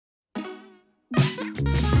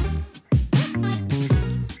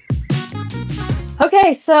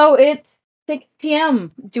Okay, so it's 6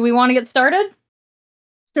 p.m. Do we want to get started?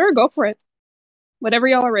 Sure, go for it. Whenever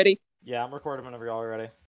y'all are ready. Yeah, I'm recording whenever y'all are ready.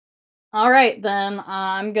 Alright, then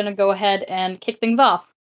I'm gonna go ahead and kick things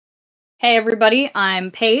off. Hey everybody,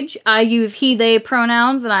 I'm Paige. I use he, they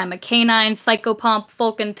pronouns, and I'm a canine psychopomp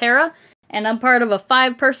Vulcan Terra, and I'm part of a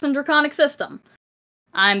 5-person draconic system.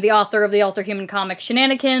 I'm the author of the Alterhuman comic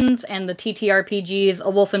Shenanigans, and the TTRPGs A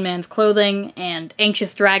Wolf in Man's Clothing, and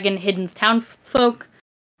Anxious Dragon Hidden Townfolk.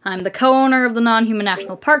 I'm the co-owner of the Non-Human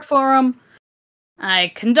National Park Forum.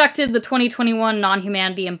 I conducted the 2021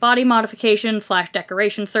 Non-Humanity and Body Modification /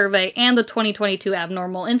 Decoration Survey and the 2022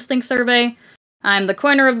 Abnormal Instinct Survey. I'm the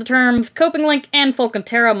coiner of the terms Coping Link and Vulcan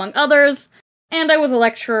Terra, among others, and I was a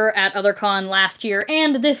lecturer at Othercon last year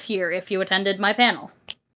and this year if you attended my panel.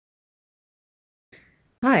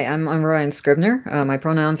 Hi, I'm Orion Scribner. My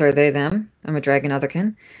pronouns are they, them. I'm a dragon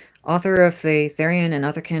Otherkin. Author of the Therian and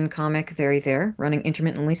Otherkin comic Theri There, running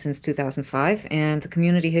intermittently since 2005, and the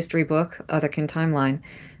community history book Otherkin Timeline,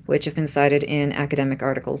 which have been cited in academic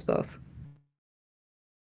articles both.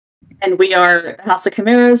 And we are House of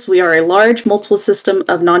Chimeras. We are a large multiple system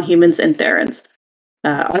of non-humans and Therans.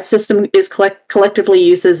 Our system is collectively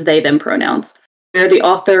uses they-them pronouns. We are the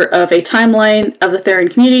author of a timeline of the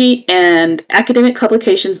Therian community and academic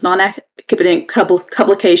publications, non-academic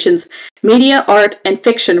publications, media, art, and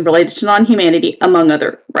fiction related to non-humanity, among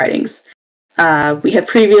other writings. We have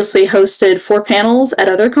previously hosted 4 panels at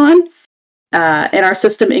OtherCon, and our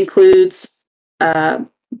system includes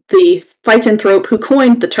the Phytanthrope who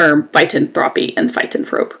coined the term Phytanthropy and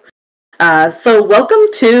Phytanthrope. So welcome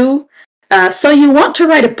to So You Want to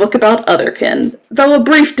Write a Book About Otherkin. Though a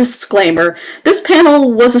brief disclaimer, this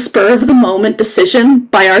panel was a spur-of-the-moment decision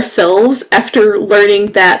by ourselves after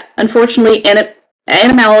learning that, unfortunately,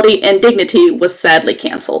 Animality and Dignity was sadly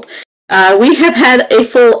cancelled. We have had a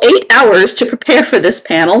full 8 hours to prepare for this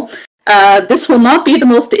panel. This will not be the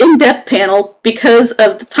most in-depth panel because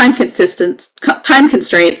of the time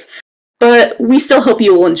constraints, but we still hope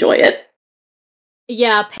you will enjoy it.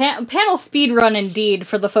 Yeah, panel speedrun indeed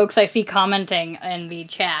for the folks I see commenting in the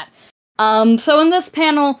chat. So in this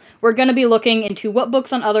panel, we're going to be looking into what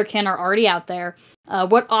books on Otherkin are already out there,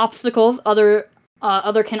 what obstacles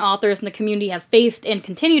Otherkin authors in the community have faced and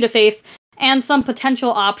continue to face, and some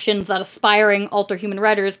potential options that aspiring alterhuman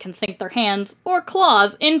writers can sink their hands or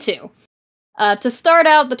claws into. To start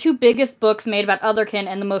out, the 2 biggest books made about Otherkin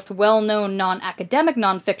and the most well-known non-academic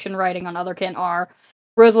non-fiction writing on Otherkin are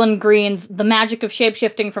Rosalind Green's The Magic of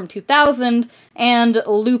Shapeshifting from 2000, and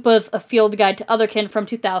Lupa's A Field Guide to Otherkin from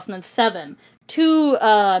 2007. 2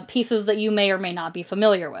 pieces that you may or may not be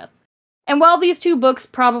familiar with. And while these 2 books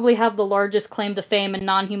probably have the largest claim to fame in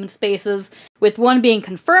non-human spaces, with one being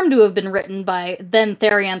confirmed to have been written by then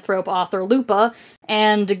Therianthrope author Lupa,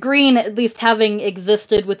 and Green at least having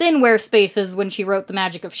existed within Where Spaces when she wrote The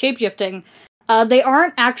Magic of Shapeshifting, they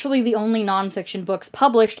aren't actually the only non-fiction books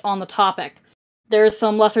published on the topic. There's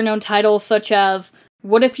some lesser-known titles such as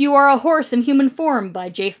What If You Are a Horse in Human Form by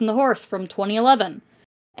Jason the Horse from 2011,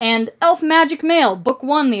 and Elf Magic Mail, Book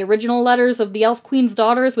 1, the original letters of the Elf Queen's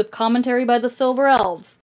daughters with commentary by the Silver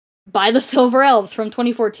Elves from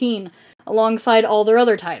 2014, alongside all their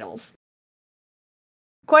other titles.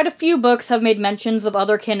 Quite a few books have made mentions of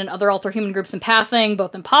Otherkin and other alterhuman groups in passing,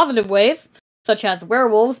 both in positive ways, such as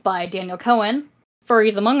Werewolves by Daniel Cohen,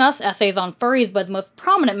 Furries Among Us, essays on furries by the most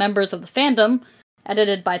prominent members of the fandom,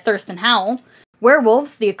 edited by Thurston Howell,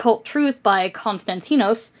 Werewolves, The Occult Truth by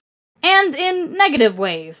Konstantinos, and in negative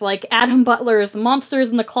ways, like Adam Butler's Monsters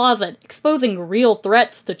in the Closet, exposing real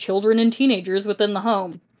threats to children and teenagers within the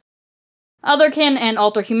home. Otherkin and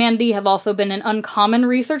alterhumanity have also been an uncommon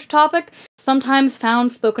research topic, sometimes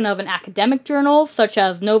found spoken of in academic journals such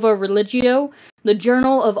as Nova Religio, the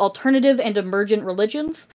Journal of Alternative and Emergent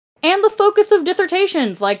Religions, and the focus of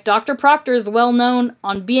dissertations like Dr. Proctor's well-known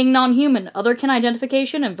On Being Non-Human, Otherkin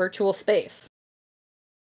Identification in Virtual Space.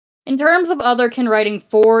 In terms of Otherkin writing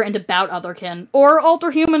for and about Otherkin, or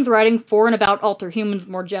alterhumans writing for and about alterhumans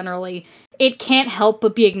more generally, it can't help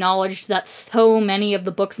but be acknowledged that so many of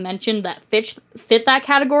the books mentioned that fit that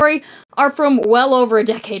category are from well over a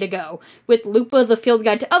decade ago, with Lupa's A Field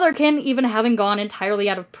Guide to Otherkin even having gone entirely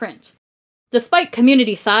out of print. Despite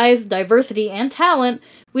community size, diversity, and talent,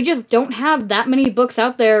 we just don't have that many books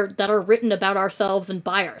out there that are written about ourselves and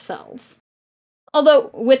by ourselves. Although,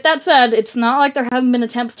 with that said, it's not like there haven't been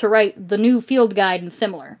attempts to write the new field guide and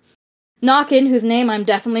similar. Knockin, whose name I'm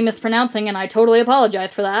definitely mispronouncing and I totally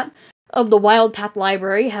apologize for that, of the Wild Path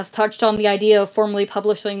Library has touched on the idea of formally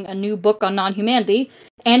publishing a new book on non-humanity,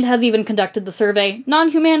 and has even conducted the survey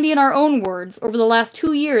Non-Humanity in Our Own Words over the last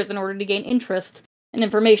 2 years in order to gain interest and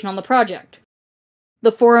information on the project.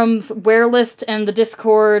 The forums Warelist and the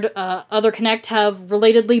Discord Otherconnect have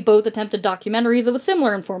relatedly both attempted documentaries of a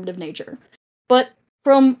similar informative nature. But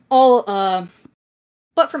from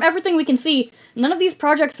everything we can see, none of these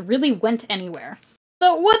projects really went anywhere.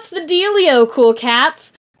 So what's the dealio, cool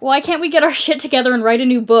cats? Why can't we get our shit together and write a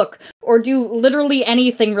new book, or do literally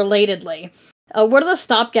anything relatedly? What are the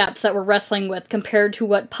stopgaps that we're wrestling with compared to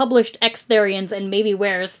what published X-Therians and maybe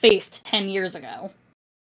Wares faced 10 years ago?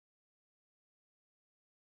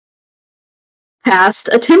 Past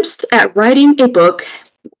attempts at writing a book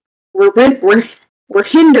were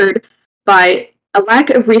hindered by a lack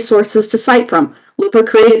of resources to cite from. Lupa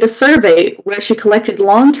created a survey where she collected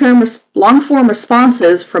long-form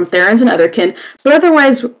responses from Therans and Otherkin, but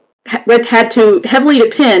otherwise had to heavily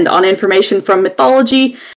depend on information from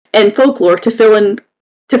mythology and folklore to fill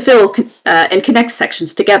and connect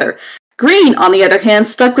sections together. Green, on the other hand,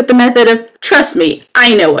 stuck with the method of, trust me,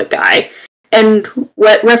 I know a guy. And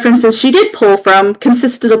what references she did pull from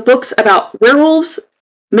consisted of books about werewolves,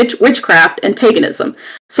 witchcraft, and paganism.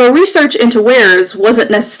 So research into wares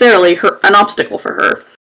wasn't necessarily an obstacle for her.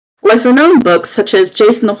 Lesser-known books, such as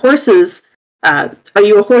Jason the Horse's Are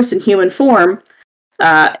You a Horse in Human Form?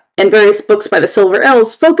 And various books by the Silver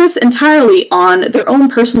Elves focus entirely on their own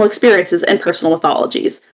personal experiences and personal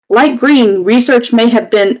mythologies. Like Green, research may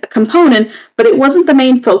have been a component, but it wasn't the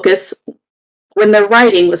main focus when their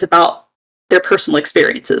writing was about their personal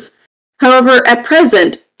experiences. However, at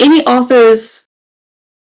present, any authors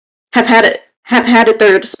have had at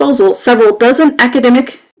their disposal several dozen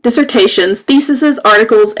academic dissertations, theses,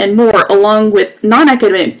 articles, and more, along with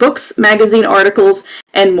non-academic books, magazine articles,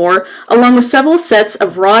 and more, along with several sets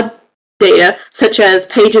of raw data, such as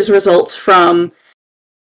Page's results from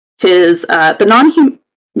his the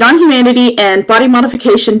Non-Humanity and Body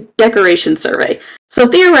Modification Decoration Survey. So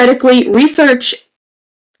theoretically, research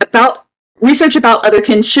about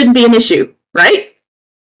Otherkin shouldn't be an issue, right?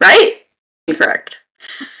 Right? Incorrect.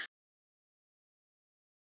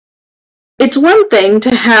 It's one thing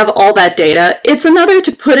to have all that data, it's another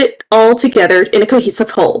to put it all together in a cohesive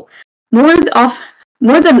whole. More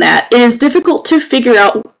than that, it is difficult to figure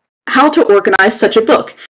out how to organize such a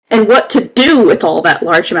book, and what to do with all that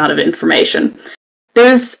large amount of information.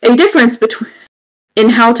 There's a difference in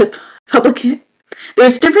how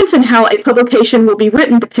a publication will be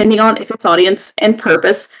written depending on its audience and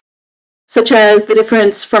purpose, such as the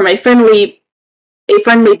difference from a friendly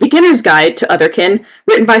beginner's guide to Otherkin,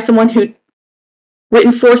 written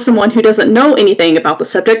for someone who doesn't know anything about the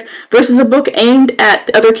subject, versus a book aimed at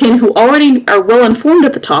Otherkin who already are well informed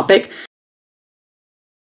of the topic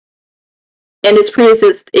and its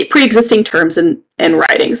pre-existing terms and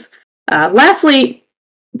writings. Lastly,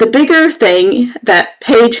 the bigger thing that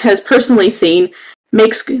Page has personally seen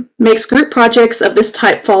makes group projects of this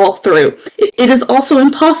type fall through. It is also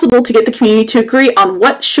impossible to get the community to agree on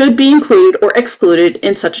what should be included or excluded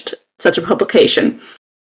in such a publication.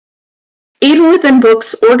 Even within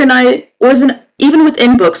books, organizing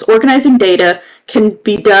data can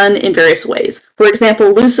be done in various ways. For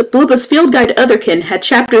example, Lupa's Field Guide to Otherkin had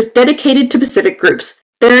chapters dedicated to specific groups: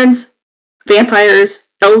 Therans, vampires,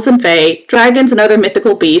 elves and fae, dragons and other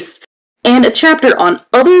mythical beasts, and a chapter on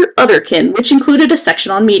Otherkin, which included a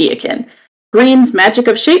section on Mediakin. Green's Magic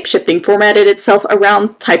of Shapeshifting formatted itself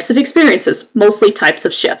around types of experiences, mostly types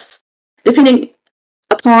of shifts. Depending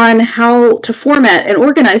upon how to format and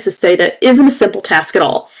organize this data isn't a simple task at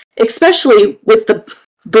all, especially with the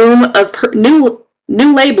boom of new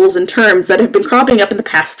labels and terms that have been cropping up in the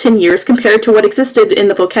past 10 years compared to what existed in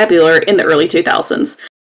the vocabulary in the early 2000s.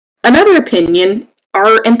 Another opinion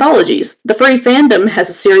are anthologies. The furry fandom has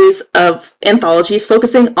a series of anthologies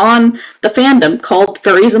focusing on the fandom called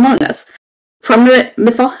Furries Among Us. From the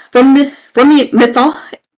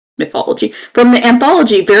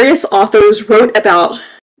anthology, various authors wrote about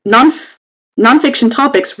nonfiction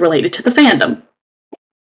topics related to the fandom.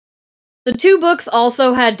 The two books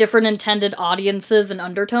also had different intended audiences and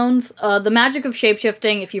undertones. The Magic of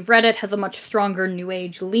Shapeshifting, if you've read it, has a much stronger New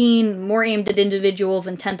Age lean, more aimed at individuals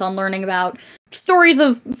intent on learning about stories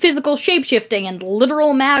of physical shapeshifting and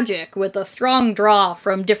literal magic, with a strong draw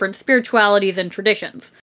from different spiritualities and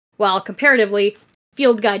traditions. While comparatively,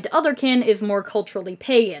 Field Guide to Otherkin is more culturally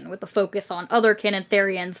pagan, with a focus on Otherkin and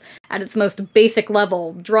Therians at its most basic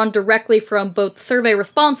level, drawn directly from both survey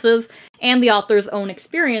responses and the author's own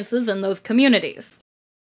experiences in those communities.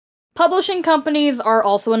 Publishing companies are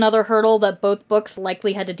also another hurdle that both books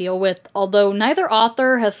likely had to deal with, although neither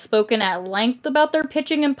author has spoken at length about their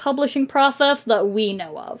pitching and publishing process that we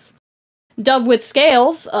know of. Dove with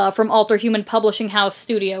Scales, from Alterhuman publishing house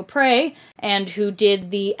Studio Prey, and who did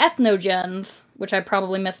the Ethnogens, which I'm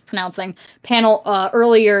probably mispronouncing, panel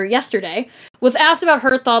earlier yesterday, was asked about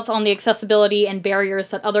her thoughts on the accessibility and barriers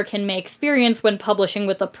that Otherkin may experience when publishing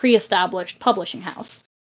with a pre-established publishing house.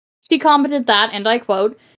 She commented that, and I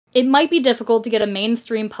quote, "It might be difficult to get a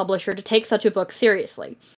mainstream publisher to take such a book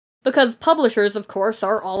seriously. Because publishers, of course,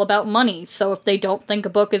 are all about money, so if they don't think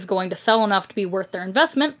a book is going to sell enough to be worth their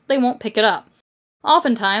investment, they won't pick it up.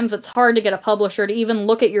 Oftentimes, it's hard to get a publisher to even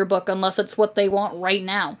look at your book unless it's what they want right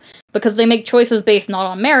now, because they make choices based not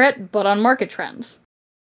on merit, but on market trends."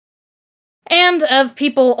 And, as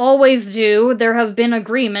people always do, there have been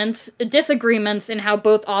disagreements in how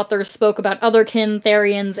both authors spoke about Otherkin,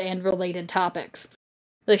 Therians, and related topics.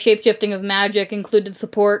 The shapeshifting of magic included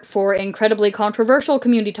support for incredibly controversial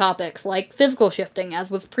community topics, like physical shifting,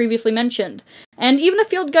 as was previously mentioned, and even a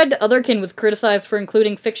field guide to Otherkin was criticized for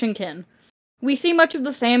including fictionkin. We see much of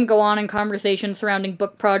the same go on in conversations surrounding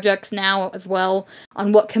book projects now as well,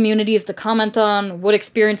 on what communities to comment on, what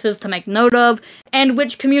experiences to make note of, and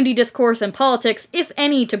which community discourse and politics, if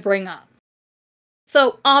any, to bring up.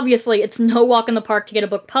 So, obviously, it's no walk in the park to get a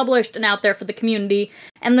book published and out there for the community,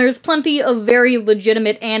 and there's plenty of very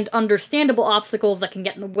legitimate and understandable obstacles that can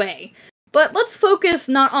get in the way. But let's focus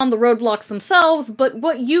not on the roadblocks themselves, but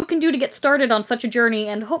what you can do to get started on such a journey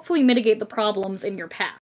and hopefully mitigate the problems in your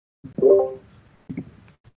path.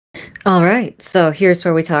 Alright, so here's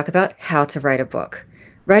where we talk about how to write a book.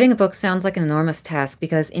 Writing a book sounds like an enormous task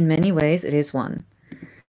because in many ways it is one.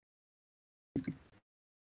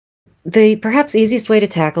 The perhaps easiest way to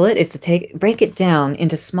tackle it is to break it down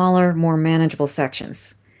into smaller, more manageable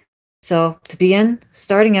sections. So, to begin,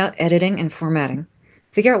 starting out editing and formatting.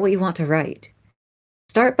 Figure out what you want to write.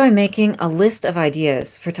 Start by making a list of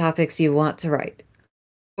ideas for topics you want to write,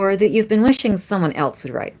 or that you've been wishing someone else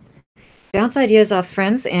would write. Bounce ideas off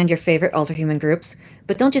friends and your favorite alterhuman groups,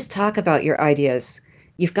 but don't just talk about your ideas.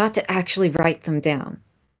 You've got to actually write them down.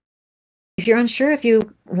 If you're unsure if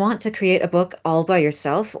you want to create a book all by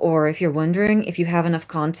yourself, or if you're wondering if you have enough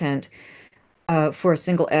content for a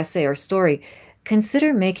single essay or story,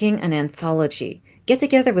 consider making an anthology. Get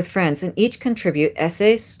together with friends and each contribute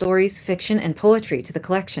essays, stories, fiction, and poetry to the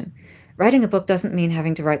collection. Writing a book doesn't mean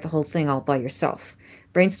having to write the whole thing all by yourself.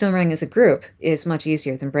 Brainstorming as a group is much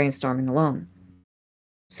easier than brainstorming alone.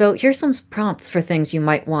 So here's some prompts for things you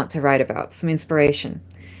might want to write about, some inspiration.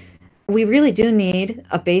 We really do need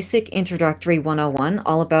a basic introductory 101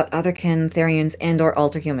 all about Otherkin, Therians, and/or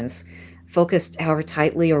alterhumans, focused however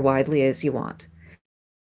tightly or widely as you want.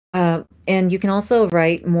 And you can also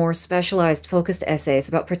write more specialized, focused essays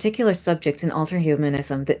about particular subjects in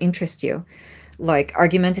alterhumanism that interest you, like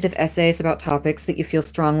argumentative essays about topics that you feel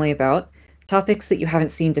strongly about, topics that you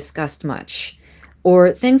haven't seen discussed much,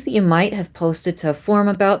 or things that you might have posted to a forum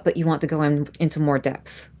about but you want to go into more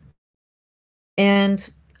depth. And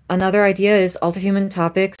another idea is alterhuman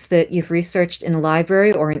topics that you've researched in the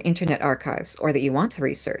library or in internet archives, or that you want to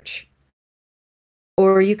research.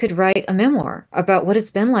 Or you could write a memoir about what it's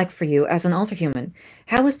been like for you as an alterhuman.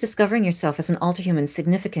 How was discovering yourself as an alterhuman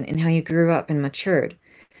significant in how you grew up and matured?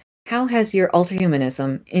 How has your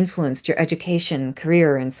alterhumanism influenced your education,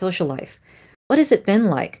 career, and social life? What has it been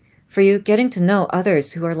like for you getting to know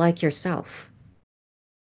others who are like yourself?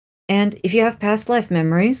 And if you have past life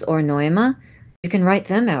memories or noema, you can write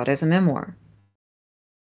them out as a memoir.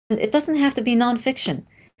 And it doesn't have to be nonfiction.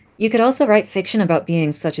 You could also write fiction about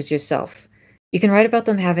beings such as yourself. You can write about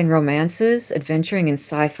them having romances, adventuring in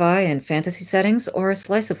sci-fi and fantasy settings, or a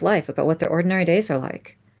slice of life about what their ordinary days are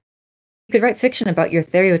like. You could write fiction about your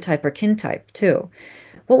stereotype or kin type, too.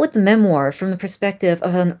 What would the memoir from the perspective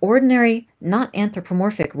of an ordinary, not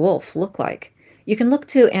anthropomorphic wolf look like? You can look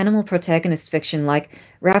to animal protagonist fiction like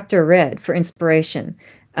Raptor Red for inspiration.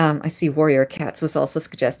 I see Warrior Cats was also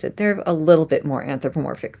suggested. They're a little bit more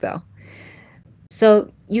anthropomorphic, though.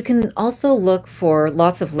 So you can also look for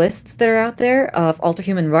lots of lists that are out there of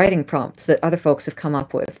alterhuman writing prompts that other folks have come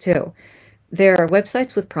up with, too. There are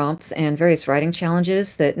websites with prompts and various writing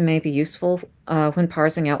challenges that may be useful when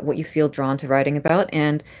parsing out what you feel drawn to writing about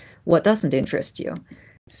and what doesn't interest you.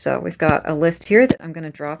 So we've got a list here that I'm going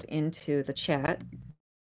to drop into the chat.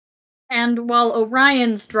 And while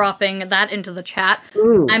Orion's dropping that into the chat,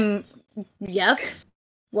 Ooh. Yes?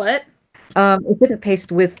 What? It didn't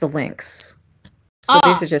paste with the links. So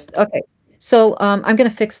these are just... Okay. So I'm going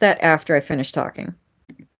to fix that after I finish talking.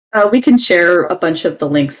 We can share a bunch of the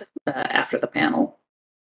links after the panel.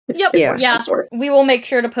 Yep, Yeah. yeah. Source. We will make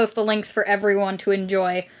sure to post the links for everyone to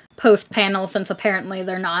enjoy post-panel, since apparently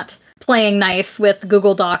they're not playing nice with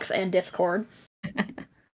Google Docs and Discord.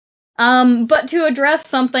 But to address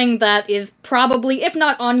something that is probably, if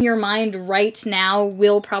not on your mind right now,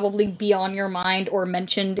 will probably be on your mind or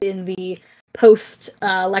mentioned in the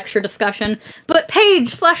post-lecture discussion, but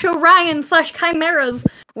Paige/Orion/Chimeras,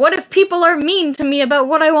 what if people are mean to me about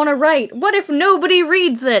what I want to write? What if nobody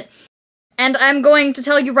reads it? And I'm going to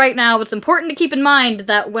tell you right now, it's important to keep in mind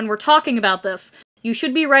that when we're talking about this, you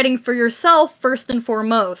should be writing for yourself first and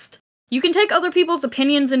foremost. You can take other people's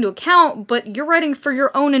opinions into account, but you're writing for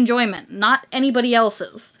your own enjoyment, not anybody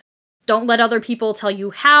else's. Don't let other people tell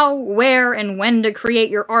you how, where, and when to create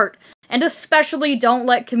your art, and especially don't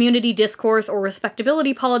let community discourse or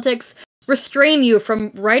respectability politics restrain you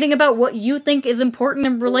from writing about what you think is important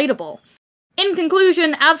and relatable. In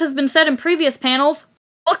conclusion, as has been said in previous panels,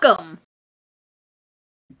 fuck 'em!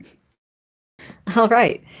 All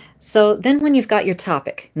right. So then when you've got your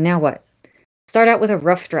topic, now what? Start out with a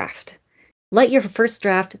rough draft. Let your first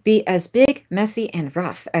draft be as big, messy, and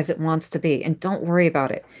rough as it wants to be, and don't worry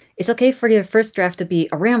about it. It's okay for your first draft to be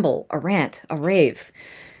a ramble, a rant, a rave.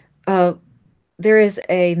 There is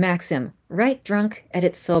a maxim, write drunk,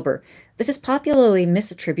 edit sober. This is popularly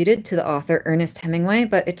misattributed to the author Ernest Hemingway,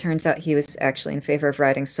 but it turns out he was actually in favor of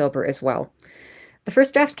writing sober as well. The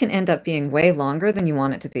first draft can end up being way longer than you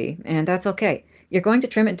want it to be, and that's okay. You're going to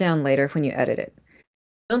trim it down later when you edit it.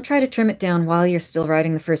 Don't try to trim it down while you're still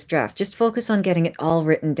writing the first draft. Just focus on getting it all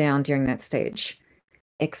written down during that stage.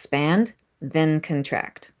 Expand, then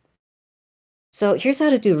contract. So here's how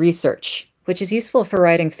to do research, which is useful for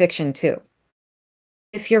writing fiction too.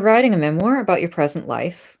 If you're writing a memoir about your present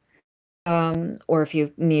life, or if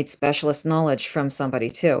you need specialist knowledge from somebody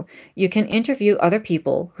too, you can interview other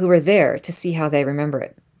people who were there to see how they remember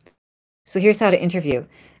it. So here's how to interview.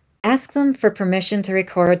 Ask them for permission to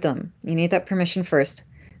record them. You need that permission first.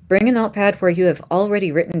 Bring a notepad where you have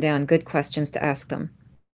already written down good questions to ask them.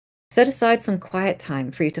 Set aside some quiet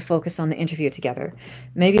time for you to focus on the interview together,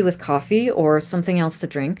 maybe with coffee or something else to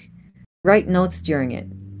drink. Write notes during it.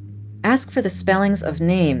 Ask for the spellings of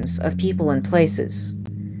names of people and places.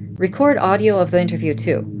 Record audio of the interview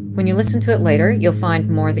too. When you listen to it later, you'll find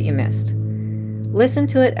more that you missed. Listen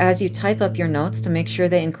to it as you type up your notes to make sure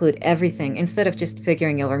they include everything instead of just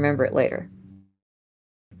figuring you'll remember it later.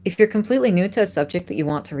 If you're completely new to a subject that you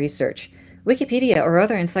want to research, Wikipedia or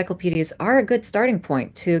other encyclopedias are a good starting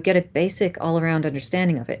point to get a basic all-around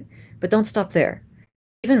understanding of it, but don't stop there.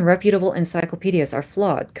 Even reputable encyclopedias are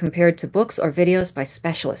flawed compared to books or videos by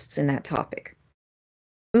specialists in that topic.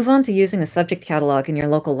 Move on to using the subject catalog in your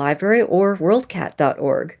local library or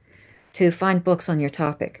worldcat.org to find books on your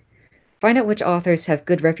topic. Find out which authors have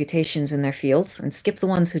good reputations in their fields and skip the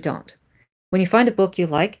ones who don't. When you find a book you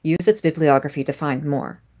like, use its bibliography to find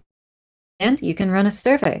more. And you can run a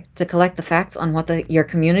survey to collect the facts on what your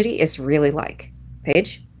community is really like.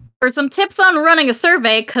 Paige? For some tips on running a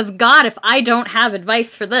survey, because God, if I don't have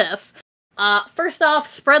advice for this. First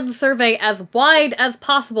off, spread the survey as wide as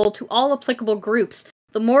possible to all applicable groups.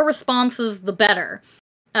 The more responses, the better.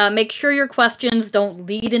 Make sure your questions don't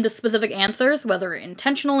lead into specific answers, whether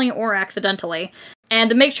intentionally or accidentally.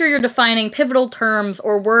 And make sure you're defining pivotal terms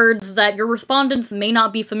or words that your respondents may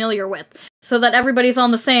not be familiar with, so that everybody's on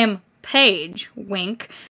the same page, wink.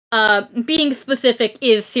 Being specific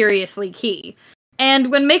is seriously key.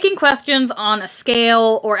 And when making questions on a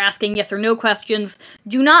scale or asking yes or no questions,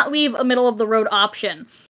 do not leave a middle-of-the-road option.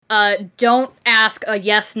 Don't ask a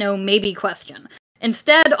yes, no, maybe question.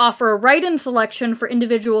 Instead, offer a write-in selection for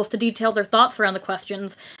individuals to detail their thoughts around the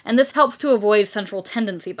questions, and this helps to avoid central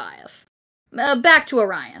tendency bias. Back to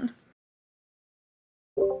Orion.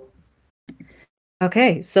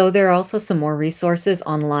 Okay, so there are also some more resources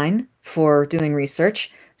online for doing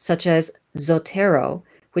research, such as Zotero,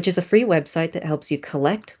 which is a free website that helps you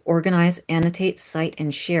collect, organize, annotate, cite,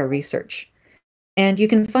 and share research. And you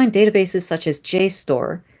can find databases such as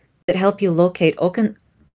JSTOR that help you locate open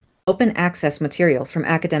access material from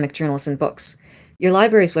academic journals and books. Your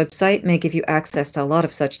library's website may give you access to a lot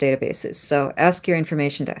of such databases, so ask your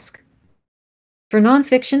information desk. For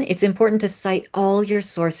nonfiction, it's important to cite all your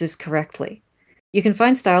sources correctly. You can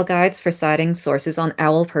find style guides for citing sources on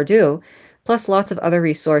OWL Purdue, plus lots of other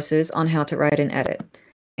resources on how to write and edit.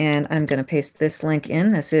 And I'm going to paste this link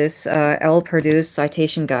in. This is OWL Purdue's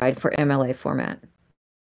citation guide for MLA format.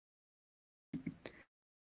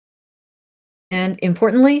 And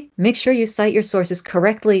importantly, make sure you cite your sources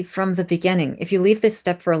correctly from the beginning. If you leave this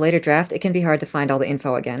step for a later draft, it can be hard to find all the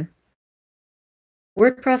info again.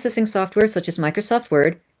 Word processing software such as Microsoft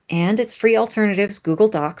Word and its free alternatives Google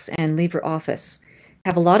Docs and LibreOffice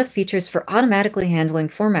have a lot of features for automatically handling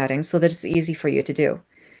formatting so that it's easy for you to do.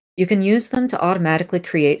 You can use them to automatically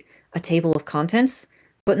create a table of contents,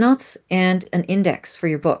 footnotes, and an index for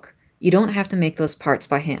your book. You don't have to make those parts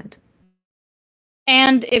by hand.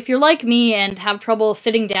 And if you're like me and have trouble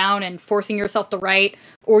sitting down and forcing yourself to write,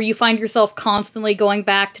 or you find yourself constantly going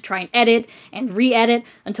back to try and edit and re-edit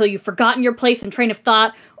until you've forgotten your place and train of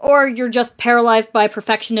thought, or you're just paralyzed by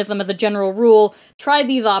perfectionism as a general rule, try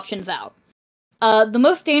these options out. The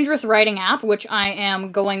most dangerous writing app, which I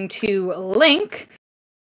am going to link,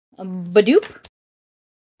 Badoop,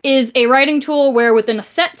 is a writing tool where within a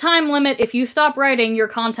set time limit, if you stop writing, your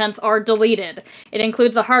contents are deleted. It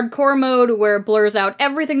includes a hardcore mode where it blurs out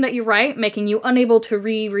everything that you write, making you unable to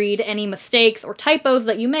reread any mistakes or typos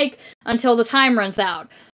that you make until the time runs out.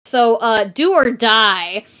 So, do or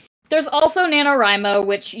die. There's also NaNoWriMo,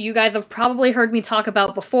 which you guys have probably heard me talk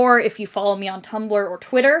about before if you follow me on Tumblr or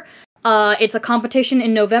Twitter. It's a competition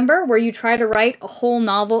in November where you try to write a whole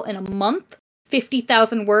novel in a month.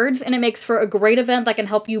 50,000 words, and it makes for a great event that can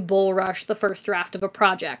help you bull rush the first draft of a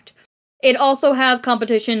project. It also has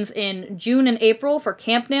competitions in June and April for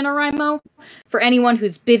Camp NaNoWriMo, for anyone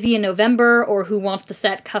who's busy in November, or who wants to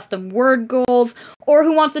set custom word goals, or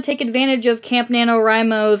who wants to take advantage of Camp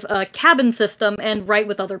NaNoWriMo's cabin system and write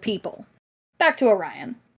with other people. Back to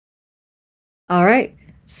Orion. Alright,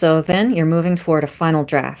 so then you're moving toward a final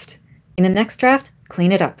draft. In the next draft,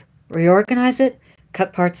 clean it up, reorganize it,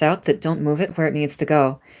 cut parts out that don't move it where it needs to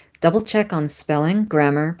go. Double check on spelling,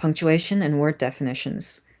 grammar, punctuation, and word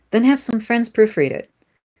definitions. Then have some friends proofread it.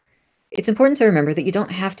 It's important to remember that you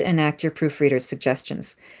don't have to enact your proofreader's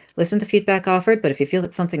suggestions. Listen to feedback offered, but if you feel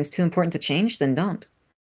that something is too important to change, then don't.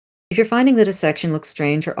 If you're finding that a section looks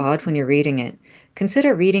strange or odd when you're reading it,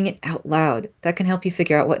 consider reading it out loud. That can help you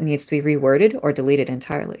figure out what needs to be reworded or deleted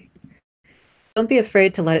entirely. Don't be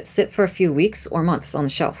afraid to let it sit for a few weeks or months on the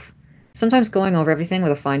shelf. Sometimes going over everything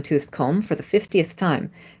with a fine-toothed comb for the 50th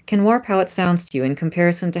time can warp how it sounds to you in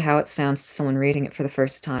comparison to how it sounds to someone reading it for the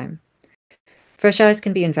first time. Fresh eyes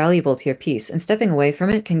can be invaluable to your piece, and stepping away from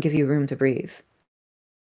it can give you room to breathe.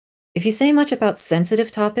 If you say much about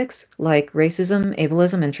sensitive topics, like racism,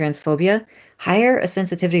 ableism, and transphobia, hire a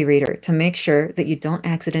sensitivity reader to make sure that you don't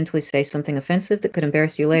accidentally say something offensive that could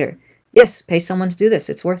embarrass you later. Yes, pay someone to do this,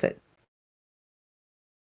 it's worth it.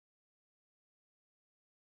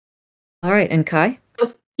 All right, and Kai?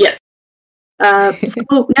 Yes.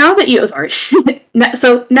 So now that you,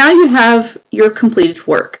 so now you have your completed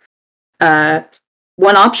work.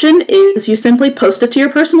 One option is you simply post it to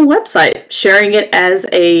your personal website, sharing it as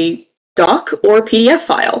a doc or PDF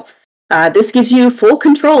file. This gives you full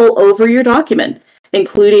control over your document,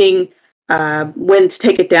 including when to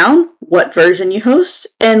take it down, what version you host,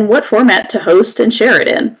 and what format to host and share it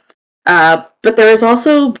in. But there is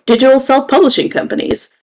also digital self-publishing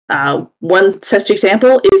companies. One such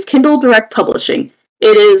example is Kindle Direct Publishing.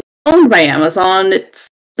 It is owned by Amazon,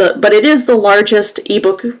 but it is the largest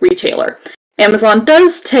ebook retailer. Amazon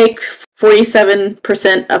does take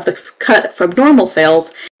 47% of the cut from normal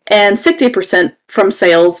sales and 60% from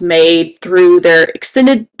sales made through their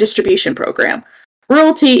extended distribution program.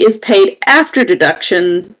 Royalty is paid after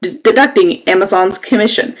deducting Amazon's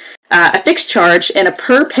commission, a fixed charge and a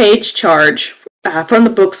per-page charge from the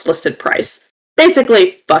book's listed price.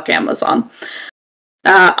 Basically, fuck Amazon.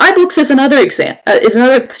 iBooks is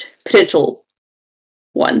another potential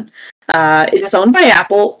one. It is owned by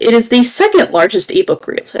Apple. It is the second largest ebook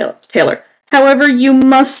retailer. However, you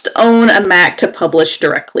must own a Mac to publish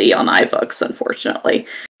directly on iBooks, unfortunately.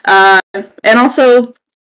 And also,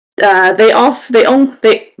 they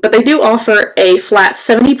do offer a flat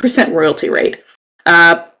 70% royalty rate.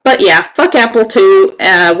 But yeah, fuck Apple too.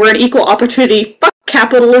 We're an equal opportunity. Fuck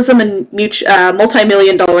capitalism and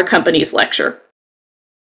multi-million-dollar companies lecture.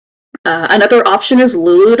 Another option is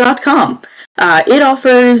Lulu.com. It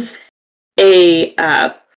offers a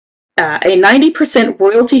 90%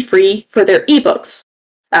 royalty-free for their ebooks.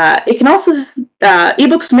 It can also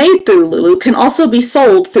ebooks made through Lulu can also be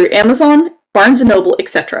sold through Amazon, Barnes & Noble,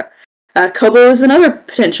 etc. Kobo is another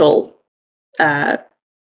potential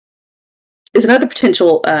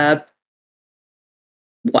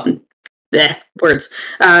one. Words.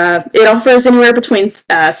 It offers anywhere between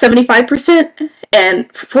 75% and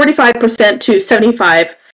 45% to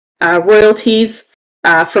 75% royalties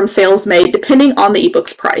from sales made, depending on the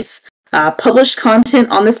ebook's price. Published content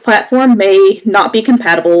on this platform may not be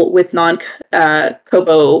compatible with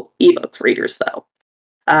non-Kobo ebooks readers, though.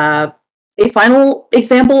 A final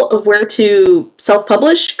example of where to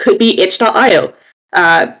self-publish could be itch.io.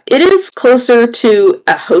 It is closer to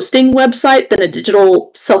a hosting website than a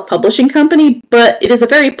digital self-publishing company, but it is a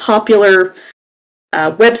very popular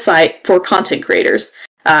website for content creators.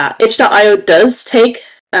 Itch.io does takes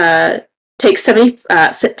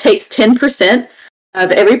 10%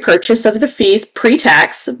 of every purchase of the fees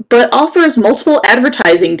pre-tax, but offers multiple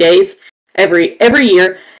advertising days every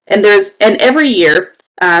year, and every year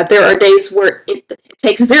there are days where it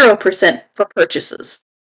takes 0% for purchases.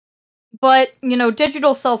 But,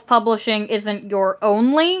 digital self-publishing isn't your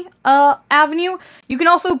only avenue. You can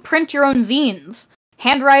also print your own zines.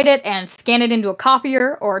 Handwrite it and scan it into a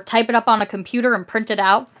copier, or type it up on a computer and print it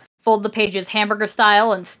out. Fold the pages hamburger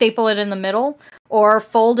style and staple it in the middle, or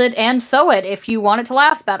fold it and sew it if you want it to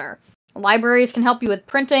last better. Libraries can help you with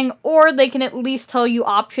printing, or they can at least tell you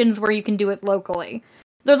options where you can do it locally.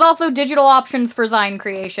 There's also digital options for zine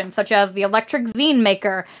creation, such as the Electric Zine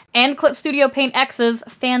Maker and Clip Studio Paint X's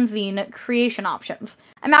fanzine creation options.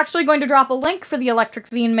 I'm actually going to drop a link for the Electric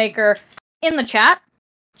Zine Maker in the chat.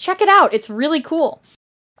 Check it out, it's really cool.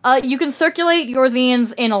 You can circulate your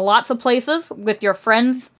zines in lots of places with your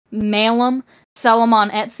friends, mail them, sell them on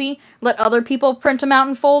Etsy, let other people print them out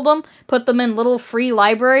and fold them, put them in little free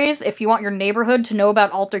libraries if you want your neighborhood to know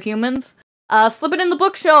about alterhumans. Slip it in the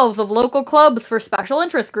bookshelves of local clubs for special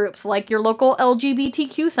interest groups, like your local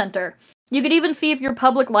LGBTQ center. You could even see if your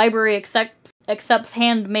public library accepts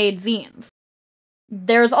handmade zines.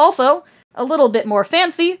 There's also, a little bit more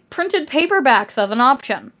fancy, printed paperbacks as an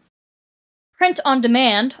option. Print on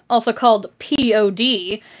demand, also called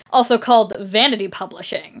POD, also called vanity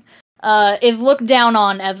publishing, is looked down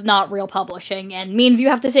on as not real publishing, and means you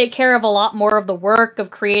have to take care of a lot more of the work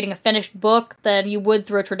of creating a finished book than you would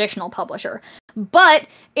through a traditional publisher. But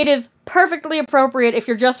it is perfectly appropriate if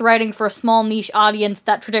you're just writing for a small niche audience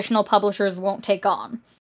that traditional publishers won't take on.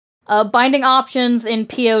 Binding options in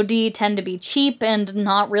POD tend to be cheap and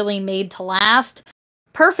not really made to last.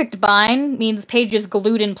 Perfect bind means pages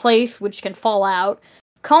glued in place, which can fall out.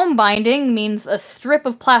 Comb binding means a strip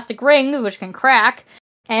of plastic rings, which can crack.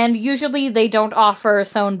 And usually they don't offer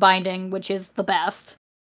sewn binding, which is the best.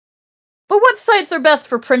 But what sites are best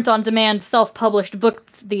for print-on-demand self-published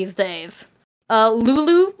books these days?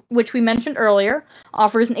 Lulu, which we mentioned earlier,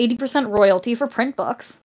 offers an 80% royalty for print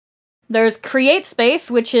books. There's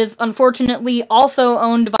CreateSpace, which is unfortunately also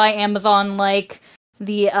owned by Amazon, like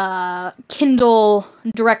the Kindle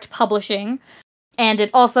Direct Publishing, and it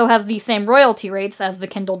also has the same royalty rates as the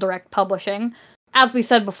Kindle Direct Publishing. As we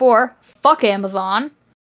said before, fuck Amazon.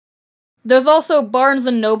 There's also Barnes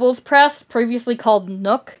 & Noble's Press, previously called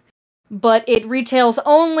Nook, but it retails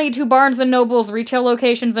only to Barnes & Noble's retail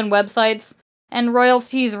locations and websites, and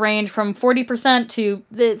royalties range from 40% to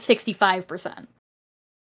 65%.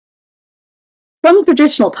 Some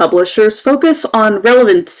traditional publishers focus on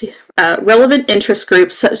relevant interest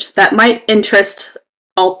groups that might interest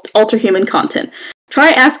alterhuman content. Try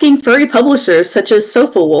asking furry publishers such as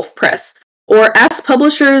Sofa Wolf Press, or ask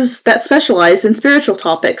publishers that specialize in spiritual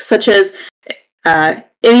topics, such as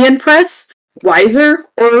Ian Press, Wiser,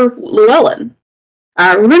 or Llewellyn.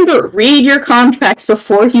 Remember, read your contracts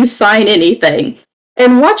before you sign anything,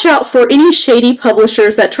 and watch out for any shady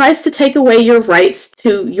publishers that tries to take away your rights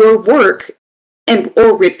to your work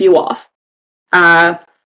or rip you off. A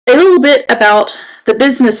little bit about the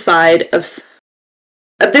business side of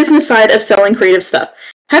selling creative stuff.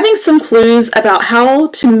 Having some clues about how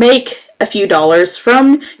to make a few dollars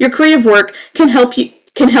from your creative work can help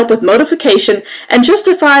with motivation and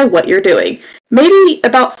justify what you're doing. Maybe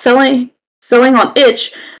about selling on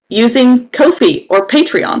Itch using Ko-fi or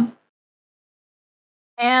Patreon.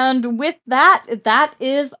 And with that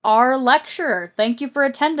is our lecture. Thank you for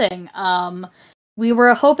attending. We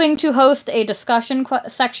were hoping to host a discussion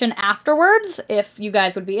section afterwards, if you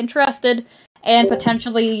guys would be interested, and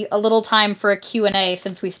potentially a little time for a Q&A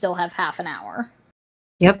since we still have half an hour.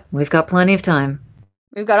 Yep, we've got plenty of time.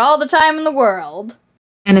 We've got all the time in the world.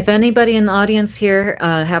 And if anybody in the audience here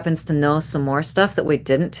happens to know some more stuff that we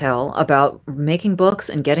didn't tell about making books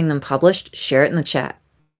and getting them published, share it in the chat.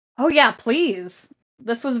 Oh yeah, please.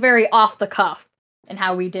 This was very off the cuff in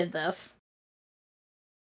how we did this.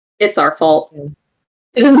 It's our fault.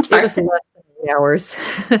 It was less than 8 hours.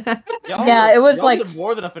 Yeah, it was y'all like did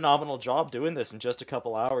more than a phenomenal job doing this in just a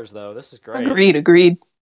couple hours, though. This is great. Agreed.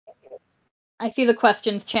 I see the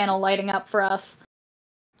questions channel lighting up for us.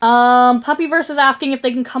 Puppyverse is asking if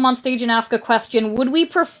they can come on stage and ask a question. Would we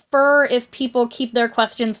prefer if people keep their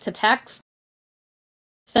questions to text?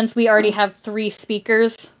 Since we already have 3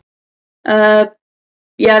 speakers.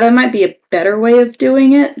 Yeah, that might be a better way of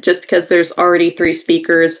doing it, just because there's already 3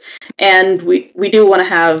 speakers, and we do want to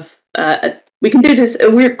have we can do this.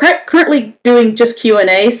 We're currently doing just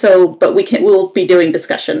Q&A, but we'll be doing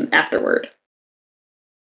discussion afterward.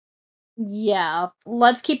 Yeah,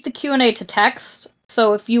 let's keep the Q&A to text,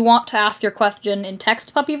 So if you want to ask your question in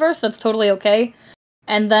text Puppyverse, that's totally okay.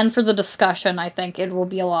 And then for the discussion, I think it will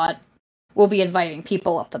be a lot. We'll be inviting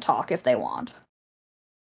people up to talk if they want.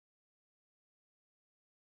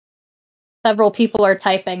 Several people are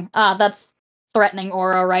typing. That's threatening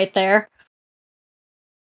aura right there.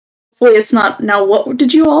 Hopefully it's not. Now, what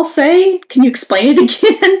did you all say? Can you explain it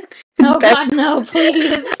again? Oh god, no, please.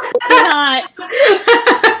 Do not.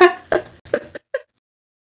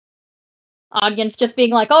 Audience just being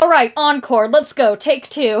like, alright, encore, let's go, take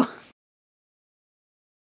 2.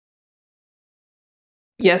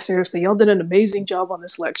 Yeah, seriously, y'all did an amazing job on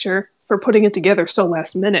this lecture for putting it together so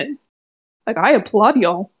last minute. Like, I applaud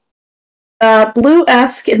y'all. Blue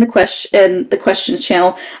asks in the questions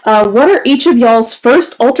channel, what are each of y'all's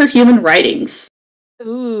first alterhuman writings?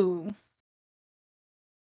 Ooh.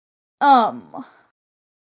 I'll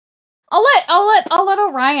let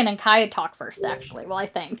Orion and Kaya talk first, actually, I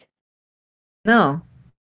think. No.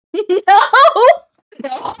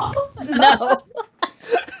 No.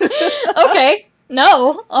 Okay.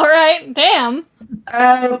 No. Alright, damn.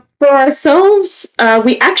 For ourselves,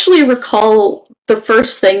 we actually recall the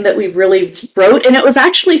first thing that we really wrote, and it was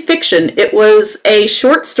actually fiction. It was a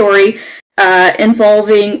short story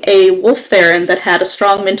involving a wolf theron that had a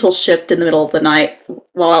strong mental shift in the middle of the night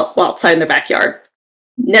while outside in their backyard.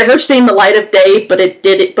 Never seen the light of day, but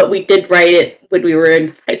we did write it when we were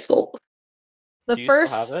in high school. Do you still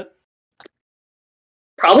have it?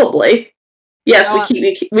 Probably. Yes,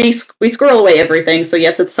 we squirrel away everything, so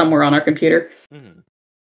yes, it's somewhere on our computer. Mm-hmm.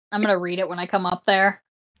 I'm gonna read it when I come up there.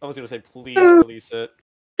 I was gonna say, please release it.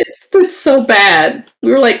 It's so bad.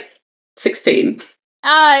 We were like 16.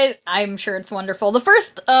 I'm sure it's wonderful. The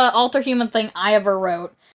first alterhuman thing I ever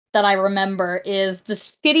wrote that I remember is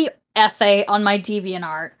this shitty essay on my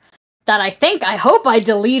DeviantArt that I hope I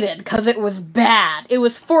deleted because it was bad. It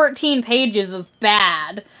was 14 pages of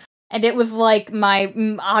bad. And it was like my,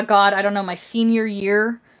 I don't know, my senior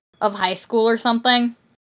year of high school or something.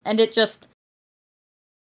 And it just,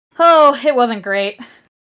 it wasn't great.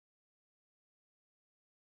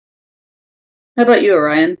 How about you,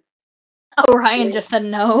 Orion? Orion just said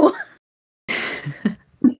no.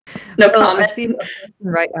 No Well, comment. I see a question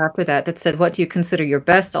right after that said, what do you consider your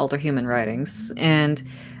best alterhuman writings? And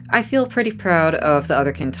I feel pretty proud of the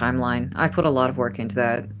Otherkin timeline. I put a lot of work into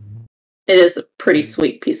that. It is a pretty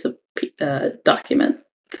sweet piece of document.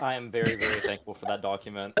 I am very, very thankful for that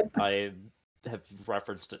document. I have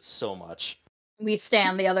referenced it so much. We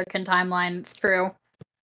stand the Otherkin timeline, it's true.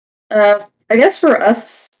 I guess for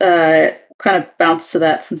us, kind of bounce to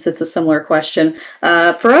that since it's a similar question.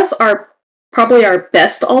 For us, probably our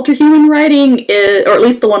best alterhuman writing is, or at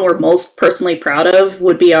least the one we're most personally proud of,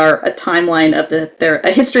 would be a timeline of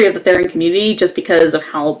a history of the Theron community, just because of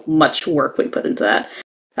how much work we put into that.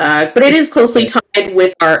 But it is closely tied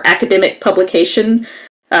with our academic publication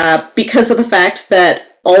because of the fact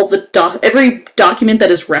that every document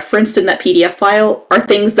that is referenced in that PDF file are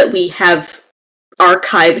things that we have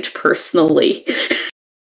archived personally.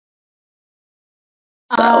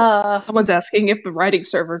 So. Someone's asking if the writing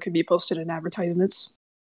server can be posted in advertisements.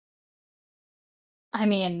 I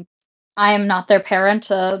mean, I am not their parent.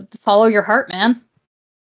 Follow your heart, man.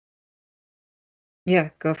 Yeah,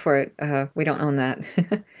 go for it. We don't own that.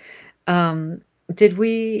 Did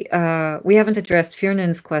we haven't addressed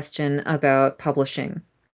Fiernan's question about publishing,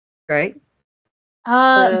 right?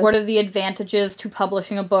 What are the advantages to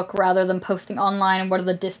publishing a book rather than posting online, and what are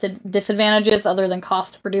the disadvantages other than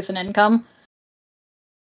cost to produce an income?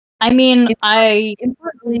 I mean,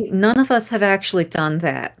 Importantly, none of us have actually done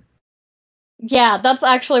that. Yeah, that's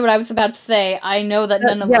actually what I was about to say. I know that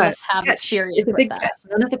none of us have experience with that.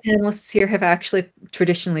 None of the panelists here have actually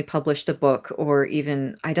traditionally published a book, or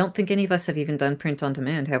even, I don't think any of us have even done print on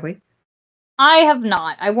demand, have we? I have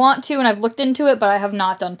not. I want to, and I've looked into it, but I have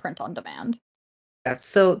not done print on demand. Yeah,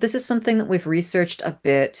 so this is something that we've researched a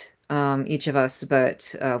bit, each of us,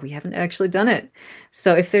 but we haven't actually done it.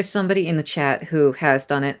 So if there's somebody in the chat who has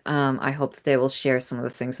done it, I hope that they will share some of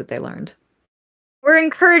the things that they learned. We're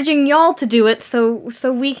encouraging y'all to do it, so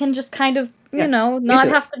we can just kind of, not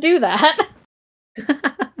have to do that.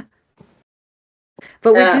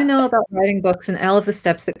 But we do know about writing books and all of the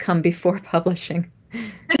steps that come before publishing.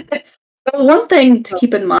 One thing to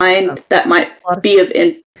keep in mind that might be of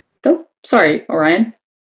Oh, sorry, Orion.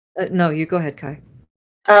 No, you go ahead, Kai.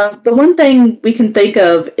 The one thing we can think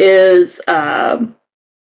of is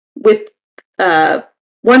with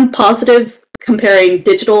one positive comparing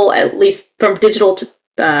digital, at least from digital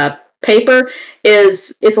to paper,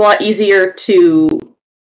 is it's a lot easier to.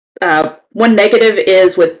 One negative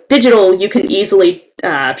is with digital, you can easily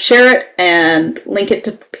share it and link it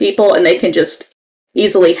to people, and they can just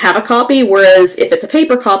easily have a copy, whereas if it's a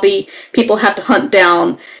paper copy, people have to hunt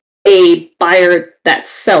down a buyer that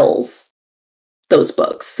sells those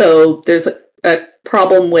books. So there's a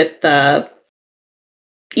problem with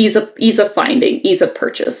ease of finding, ease of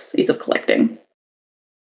purchase, ease of collecting.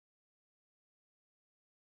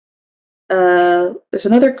 There's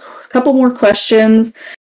another couple more questions.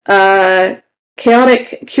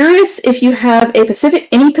 Chaotic, curious if you have any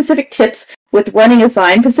specific tips with running a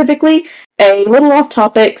zine specifically. A little off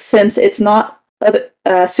topic since it's not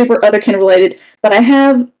super Otherkin related, but I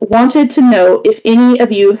have wanted to know if any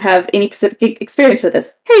of you have any specific experience with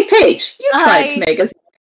this. Hey, Paige, you tried to make us.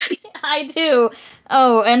 I do.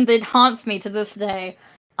 Oh, and it haunts me to this day.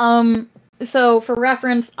 So for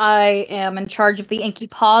reference, I am in charge of the Inky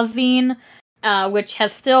Paw zine, which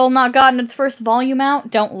has still not gotten its first volume out.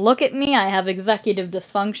 Don't look at me, I have executive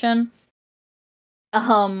dysfunction.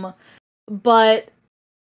 But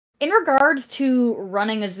in regards to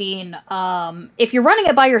running a zine, if you're running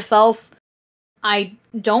it by yourself, I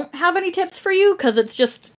don't have any tips for you, because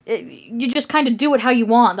you just kind of do it how you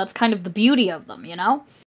want. That's kind of the beauty of them, you know?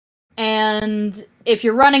 And if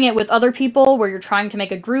you're running it with other people, where you're trying to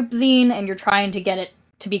make a group zine and you're trying to get it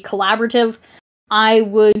to be collaborative, I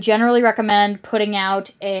would generally recommend putting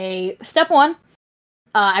out step one,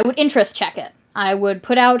 I would interest check it. I would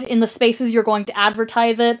put out in the spaces you're going to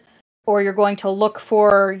advertise it, or you're going to look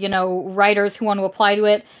for, writers who want to apply to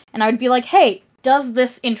it, and I would be like, hey, does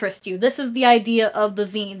this interest you? This is the idea of the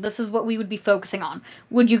zine. This is what we would be focusing on.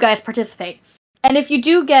 Would you guys participate? And if you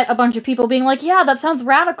do get a bunch of people being like, yeah, that sounds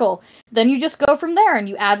radical, then you just go from there and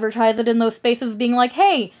you advertise it in those spaces being like,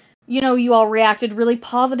 hey, you all reacted really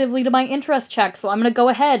positively to my interest check, so I'm gonna go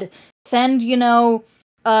ahead. Send your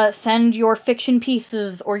fiction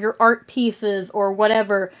pieces or your art pieces or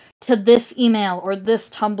whatever to this email or this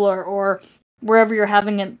Tumblr or wherever you're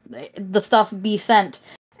having the stuff be sent.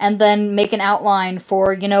 And then make an outline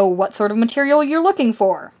for, what sort of material you're looking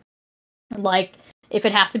for. Like, if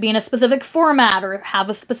it has to be in a specific format, or have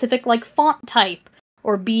a specific, font type,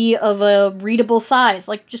 or be of a readable size,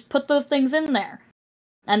 just put those things in there.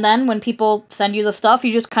 And then when people send you the stuff,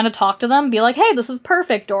 you just kind of talk to them, be like, hey, this is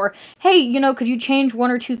perfect, or, hey, could you change one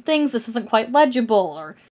or two things, this isn't quite legible,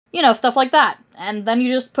 or, stuff like that. And then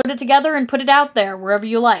you just put it together and put it out there, wherever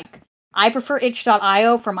you like. I prefer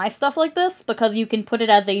itch.io for my stuff like this, because you can put it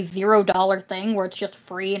as a $0 thing, where it's just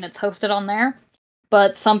free and it's hosted on there.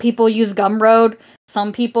 But some people use Gumroad,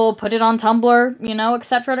 some people put it on Tumblr,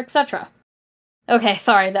 etc., etc. Okay,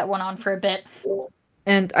 sorry, that went on for a bit.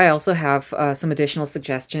 And I also have some additional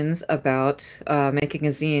suggestions about making a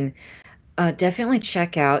zine. Definitely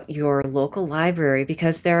check out your local library,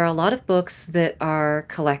 because there are a lot of books that are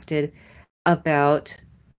collected about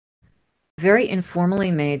very informally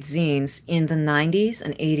made zines in the 90s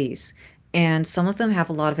and 80s. And some of them have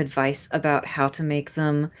a lot of advice about how to make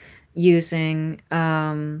them using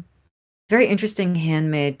very interesting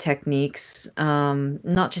handmade techniques,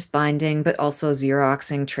 not just binding, but also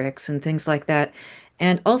Xeroxing tricks and things like that.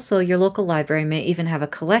 And also, your local library may even have a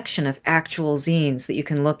collection of actual zines that you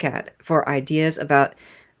can look at for ideas about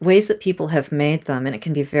ways that people have made them, and it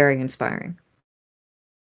can be very inspiring.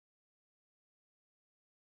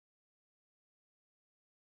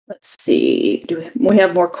 Let's see. Do we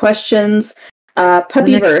have more questions?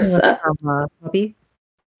 Puppyverse. Puppy?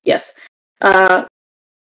 Yes.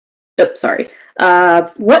 Sorry.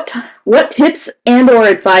 What tips and/or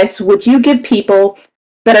advice would you give people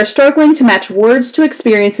that are struggling to match words to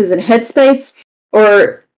experiences in Headspace,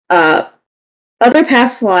 or other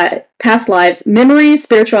past lives, memories,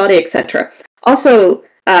 spirituality, etc.? Also,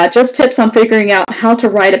 just tips on figuring out how to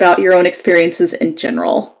write about your own experiences in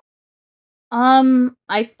general.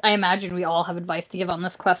 I imagine we all have advice to give on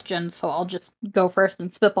this question, so I'll just go first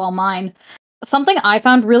and spitball mine. Something I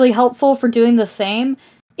found really helpful for doing the same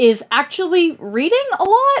is actually reading a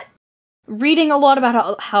lot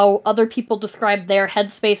about how other people describe their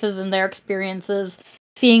headspaces and their experiences,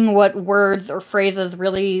 seeing what words or phrases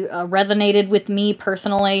really resonated with me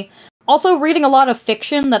personally. Also, reading a lot of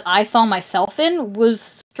fiction that I saw myself in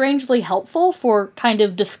was strangely helpful for kind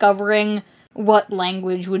of discovering what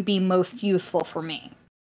language would be most useful for me.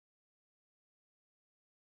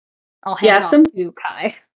 I'll hand it off to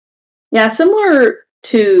Kai. Yeah, similar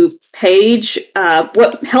to Paige,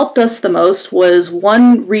 what helped us the most was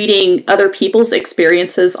reading other people's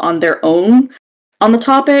experiences on their own on the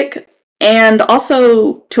topic, and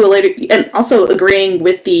also also agreeing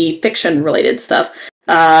with the fiction related stuff.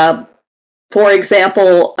 For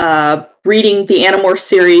example, reading the Animorph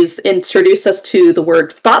series introduced us to the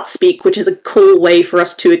word thought speak, which is a cool way for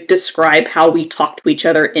us to describe how we talk to each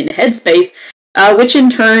other in Headspace. which in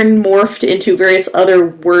turn morphed into various other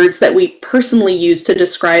words that we personally use to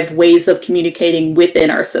describe ways of communicating within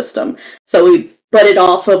our system. So we brought it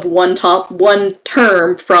off of one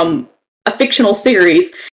term from a fictional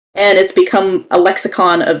series, and it's become a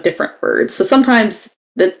lexicon of different words. So sometimes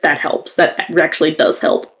that helps. That actually does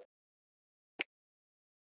help.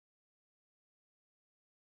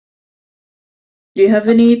 Do you have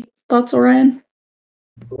any thoughts, Orion?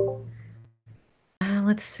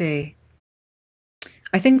 Let's see.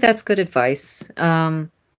 I think that's good advice.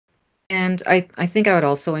 And I think I would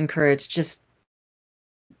also encourage just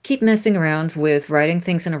keep messing around with writing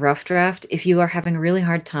things in a rough draft. If you are having a really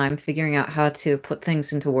hard time figuring out how to put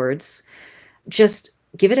things into words, just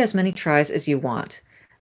give it as many tries as you want.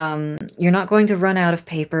 You're not going to run out of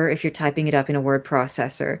paper if you're typing it up in a word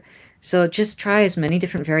processor. So just try as many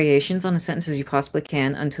different variations on a sentence as you possibly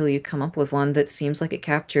can until you come up with one that seems like it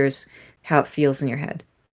captures how it feels in your head.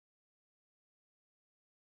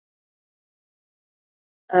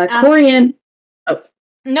 Corian. Oh.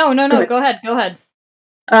 No. Go ahead.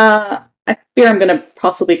 I fear I'm going to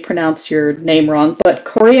possibly pronounce your name wrong, but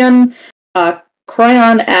Corian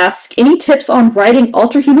asks, any tips on writing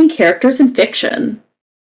alterhuman characters in fiction?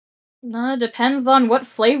 Depends on what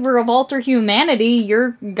flavor of alterhumanity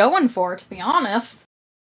you're going for, to be honest.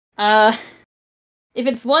 If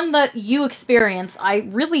it's one that you experience, I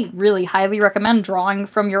really, really highly recommend drawing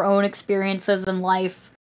from your own experiences in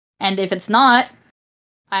life. And if it's not,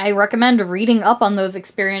 I recommend reading up on those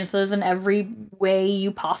experiences in every way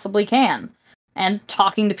you possibly can, and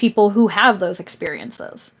talking to people who have those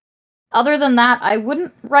experiences. Other than that, I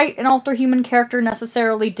wouldn't write an alterhuman character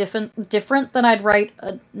necessarily different than I'd write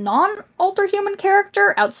a non-alterhuman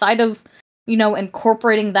character, outside of,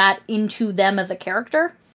 incorporating that into them as a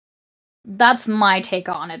character. That's my take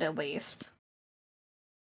on it, at least.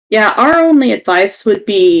 Yeah, our only advice would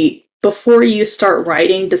be, before you start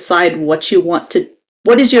writing, decide what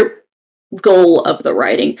is your goal of the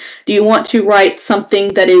writing. Do you want to write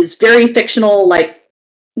something that is very fictional, like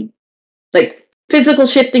physical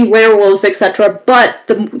shifting werewolves, etc., but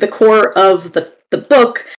the core of the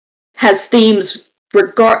book has themes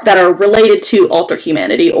that are related to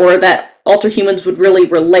alterhumanity, or that alterhumans would really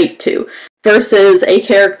relate to, versus a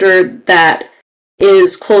character that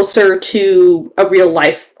is closer to a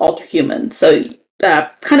real-life alterhuman? So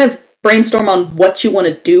kind of brainstorm on what you want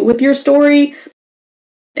to do with your story,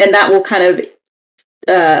 and that will kind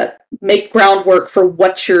of make groundwork for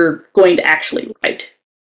what you're going to actually write.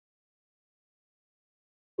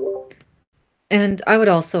 And I would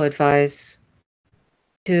also advise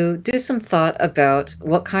to do some thought about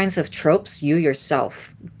what kinds of tropes you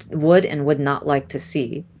yourself would and would not like to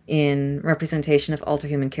see in representation of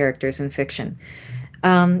alterhuman characters in fiction.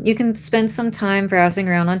 You can spend some time browsing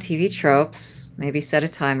around on TV tropes, maybe set a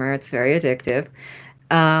timer, it's very addictive,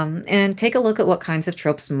 and take a look at what kinds of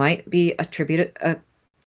tropes might be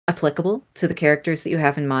applicable to the characters that you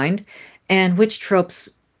have in mind, and which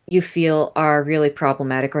tropes you feel are really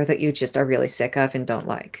problematic or that you just are really sick of and don't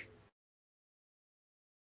like.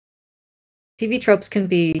 TV tropes can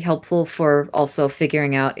be helpful for also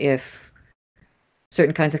figuring out if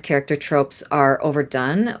certain kinds of character tropes are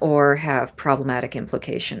overdone or have problematic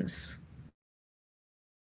implications.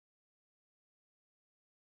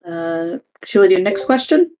 Should we do next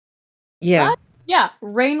question? Yeah. Yeah.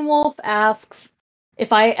 Rainwolf asks,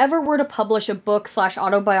 if I ever were to publish a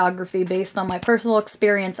book/autobiography based on my personal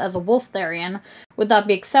experience as a wolf therian, would that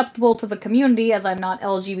be acceptable to the community as I'm not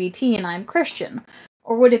LGBT and I'm Christian?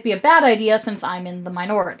 Or would it be a bad idea since I'm in the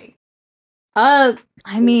minority? I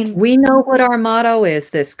mean... We know what our motto is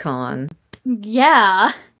this con.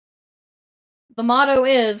 Yeah. The motto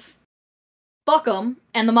is, fuck 'em,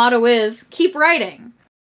 and the motto is, keep writing.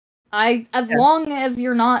 As long as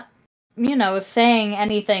you're not, saying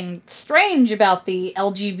anything strange about the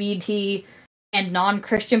LGBT and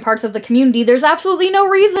non-Christian parts of the community, there's absolutely no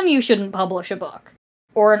reason you shouldn't publish a book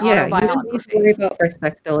or an autobiography. You don't need to worry about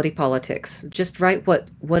respectability politics. Just write what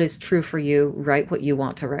is true for you. Write what you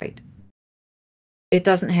want to write. It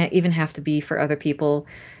doesn't even have to be for other people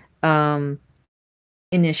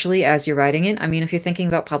initially as you're writing it. I mean, if you're thinking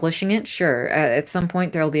about publishing it, sure. At some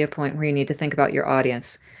point, there'll be a point where you need to think about your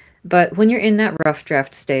audience. But when you're in that rough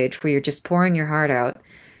draft stage where you're just pouring your heart out,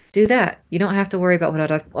 do that. You don't have to worry about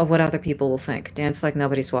what other people will think. Dance like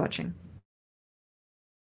nobody's watching.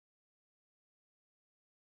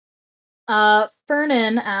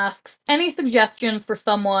 Fernan asks, any suggestions for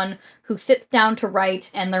someone who sits down to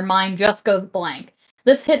write and their mind just goes blank?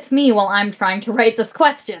 This hits me while I'm trying to write this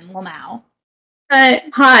question. Well, now.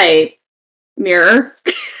 Hi, Mirror.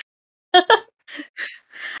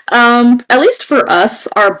 At least for us,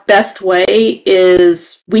 our best way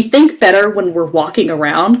is we think better when we're walking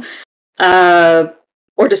around,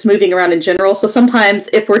 or just moving around in general. So sometimes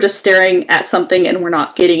if we're just staring at something and we're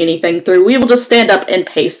not getting anything through, we will just stand up and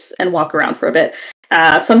pace and walk around for a bit.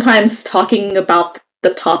 Sometimes talking about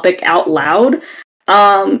the topic out loud.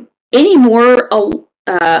 Anymore,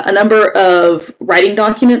 a number of writing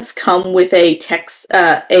documents come with a text,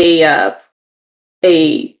 a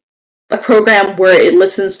program where it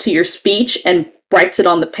listens to your speech and writes it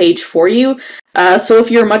on the page for you. So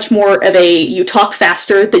if you're much more of you talk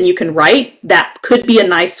faster than you can write, that could be a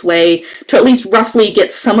nice way to at least roughly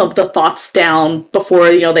get some of the thoughts down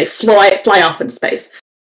before, they fly off into space.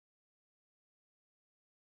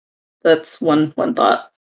 That's one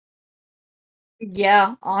thought.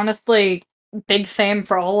 Yeah, honestly, big same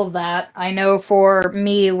for all of that. I know for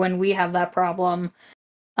me, when we have that problem,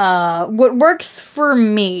 what works for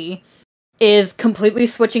me is completely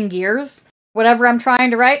switching gears. Whatever I'm trying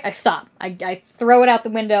to write, I stop. I throw it out the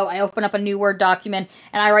window, I open up a new Word document,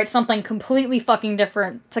 and I write something completely fucking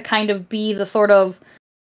different to kind of be the sort of,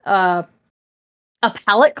 a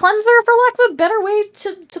palate cleanser, for lack of a better way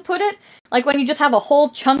to put it. Like when you just have a whole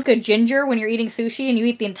chunk of ginger when you're eating sushi and you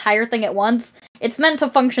eat the entire thing at once, it's meant to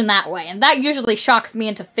function that way, and that usually shocks me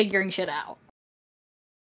into figuring shit out.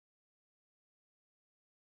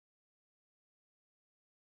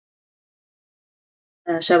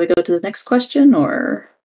 Shall we go to the next question, or?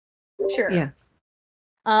 Sure. Yeah.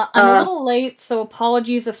 I'm a little late, so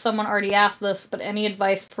apologies if someone already asked this, but any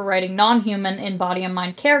advice for writing non-human in body and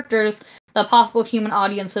mind characters that possible human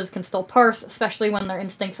audiences can still parse, especially when their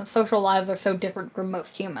instincts and social lives are so different from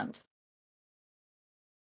most humans?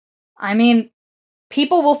 I mean,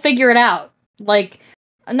 people will figure it out. Like,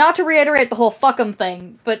 not to reiterate the whole fuck 'em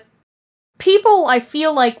thing, but people, I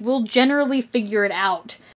feel like, will generally figure it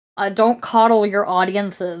out. Don't coddle your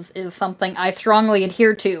audiences is something I strongly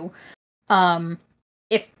adhere to.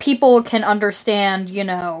 If people can understand,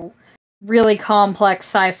 really complex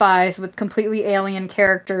sci-fis with completely alien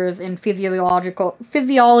characters in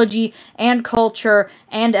physiology and culture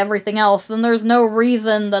and everything else, then there's no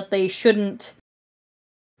reason that they shouldn't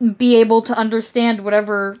be able to understand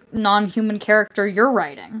whatever non-human character you're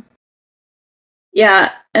writing.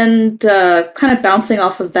 Yeah, and kind of bouncing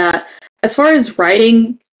off of that, as far as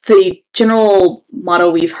writing, the general motto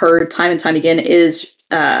we've heard time and time again is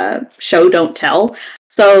show, don't tell.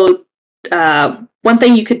 So one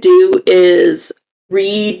thing you could do is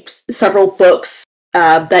read several books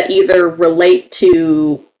that either relate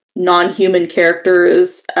to non-human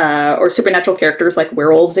characters or supernatural characters like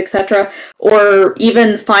werewolves, etc., or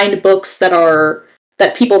even find books that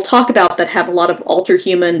people talk about that have a lot of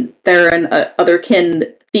alterhuman, Theron,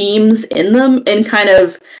 Otherkin themes in them, and kind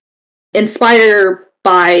of inspire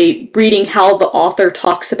by reading how the author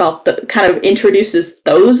talks about kind of introduces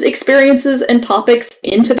those experiences and topics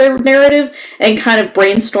into their narrative, and kind of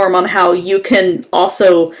brainstorm on how you can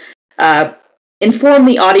also inform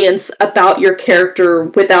the audience about your character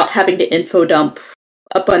without having to info dump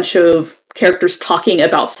a bunch of characters talking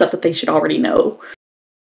about stuff that they should already know.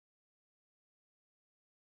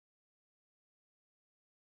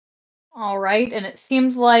 Alright, and it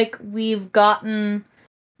seems like we've gotten...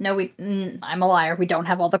 No, I'm a liar. We don't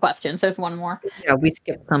have all the questions. There's one more. Yeah, we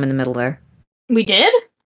skipped some in the middle there. We did?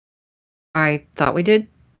 I thought we did.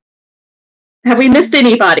 Have we missed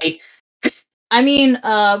anybody? I mean,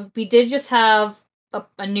 we did just have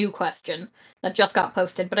a new question that just got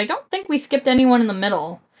posted, but I don't think we skipped anyone in the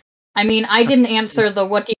middle. I mean, I didn't answer the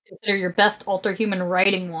what do you consider your best alterhuman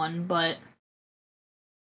writing one, but...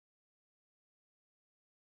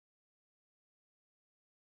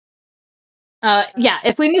 yeah,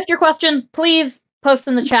 if we missed your question, please post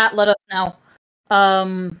in the chat, let us know.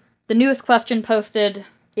 The newest question posted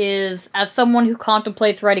is, as someone who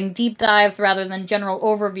contemplates writing deep dives rather than general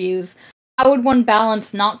overviews, how would one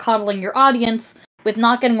balance not coddling your audience with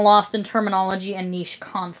not getting lost in terminology and niche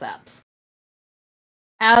concepts?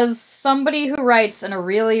 As somebody who writes in a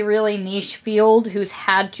really, really niche field, who's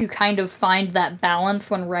had to kind of find that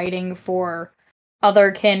balance when writing for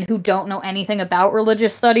otherkin who don't know anything about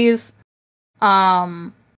religious studies,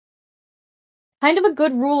 kind of a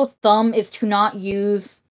good rule of thumb is to not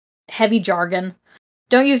use heavy jargon.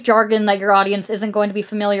 Don't use jargon that your audience isn't going to be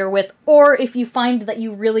familiar with, or if you find that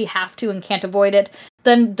you really have to and can't avoid it,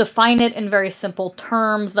 then define it in very simple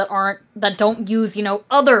terms that don't use,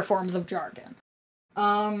 other forms of jargon.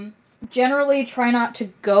 Generally try not to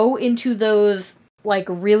go into those,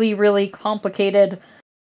 really, really complicated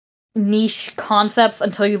niche concepts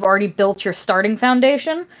until you've already built your starting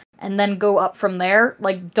foundation, and then go up from there.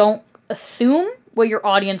 Don't assume what your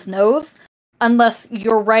audience knows. unless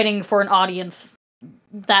you're writing for an audience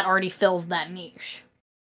that already fills that niche.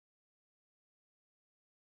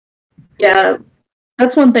 Yeah,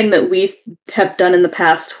 that's one thing that we have done in the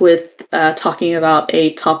past with talking about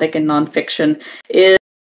a topic in nonfiction is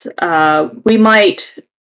we might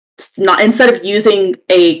not, instead of using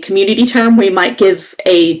a community term, we might give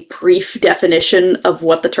a brief definition of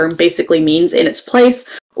what the term basically means in its place.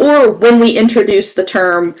 Or when we introduce the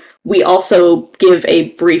term, we also give a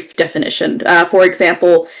brief definition. For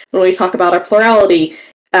example, when we talk about our plurality,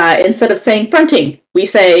 instead of saying fronting, we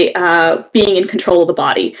say being in control of the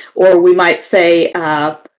body. Or we might say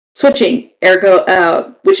switching,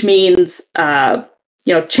 ergo, which means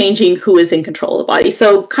changing who is in control of the body.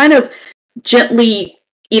 So kind of gently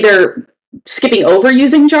either skipping over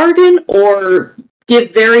using jargon or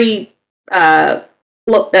give very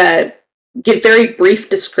brief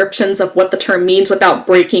descriptions of what the term means without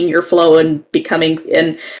breaking your flow and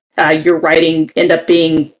your writing end up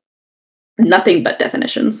being nothing but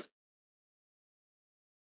definitions.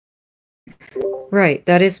 Right.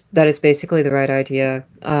 That is basically the right idea.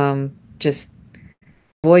 Just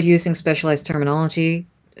avoid using specialized terminology.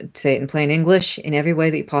 Say it in plain English in every way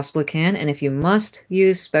that you possibly can, and if you must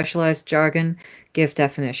use specialized jargon, give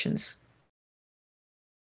definitions.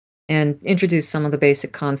 And introduce some of the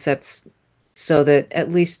basic concepts so that at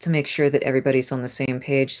least to make sure that everybody's on the same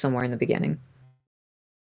page somewhere in the beginning.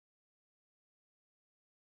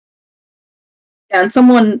 And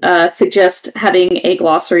someone suggests having a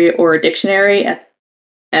glossary or a dictionary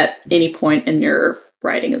at any point in your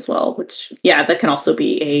writing as well, which, yeah, that can also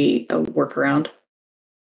be a workaround.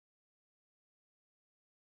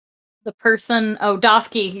 The person,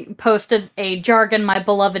 Dosky, posted a jargon my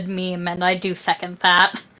beloved meme, and I do second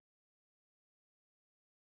that.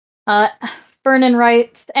 Vernon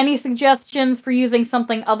writes, any suggestions for using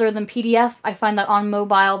something other than PDF? I find that on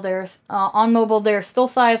mobile they're still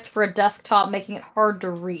sized for a desktop, making it hard to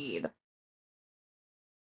read.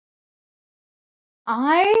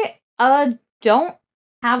 I don't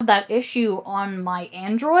have that issue on my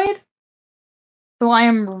Android. So I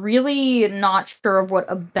am really not sure of what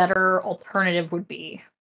a better alternative would be.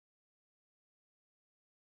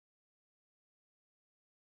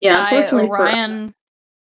 Yeah, unfortunately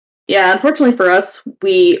for us,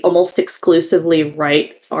 we almost exclusively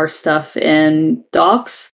write our stuff in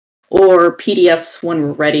docs or PDFs when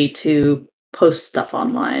we're ready to post stuff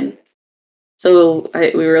online. So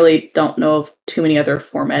we really don't know of too many other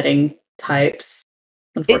formatting types,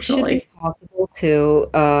 unfortunately. It should be possible to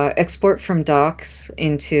export from docs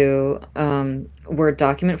into Word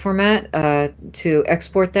document format, to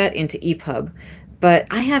export that into EPUB. But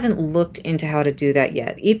I haven't looked into how to do that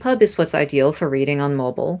yet. EPUB is what's ideal for reading on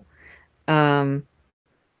mobile. And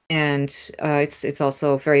it's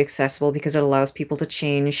also very accessible because it allows people to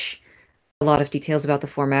change a lot of details about the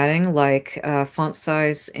formatting, like font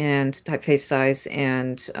size and typeface size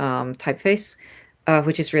and typeface,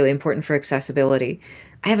 which is really important for accessibility.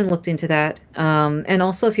 I haven't looked into that. And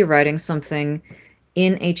also if you're writing something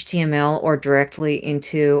in HTML or directly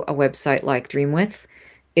into a website like Dreamwidth,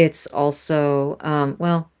 it's also,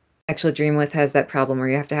 actually Dreamwidth has that problem where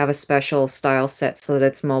you have to have a special style set so that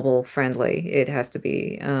it's mobile friendly. It has to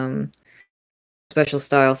be special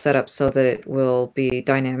style set up so that it will be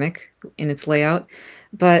dynamic in its layout.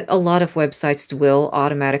 But a lot of websites will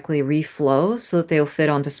automatically reflow so that they'll fit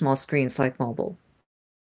onto small screens like mobile.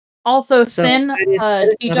 Also, Sin,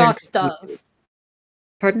 Docs does.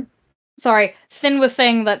 Pardon? Sorry, Sin was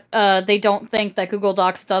saying that they don't think that Google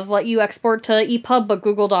Docs does let you export to EPUB, but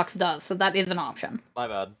Google Docs does, so that is an option. My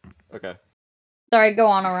bad. Okay. Sorry, go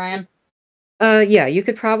on, Orion. Yeah, you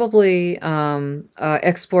could probably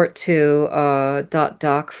export to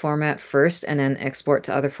 .doc format first, and then export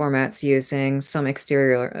to other formats using some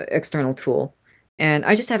external tool. And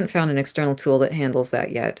I just haven't found an external tool that handles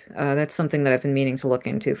that yet. That's something that I've been meaning to look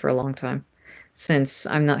into for a long time, since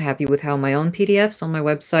I'm not happy with how my own PDFs on my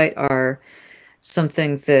website are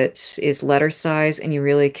something that is letter size, and you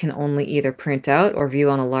really can only either print out or view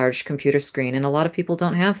on a large computer screen, and a lot of people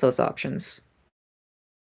don't have those options.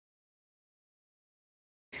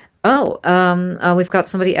 We've got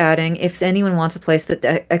somebody adding, if anyone wants a place that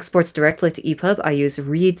exports directly to EPUB, I use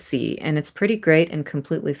Reedsy, and it's pretty great and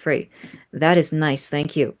completely free. That is nice,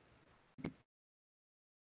 thank you.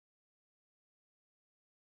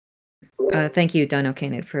 Thank you, Dino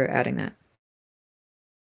Canid, for adding that.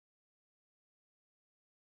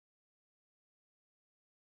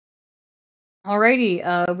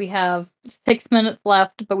 Alrighty, we have 6 minutes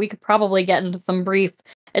left, but we could probably get into some brief,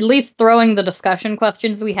 at least throwing the discussion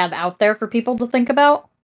questions we have out there for people to think about.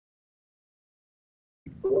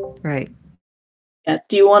 Right. Yeah.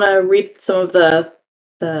 Do you want to read some of the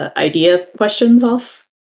idea questions off?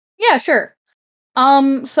 Yeah, sure.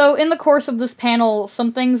 So in the course of this panel,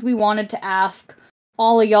 some things we wanted to ask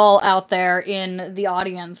all of y'all out there in the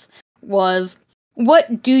audience was,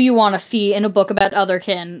 what do you want to see in a book about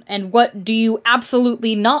Otherkin, and what do you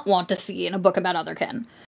absolutely not want to see in a book about Otherkin?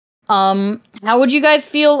 How would you guys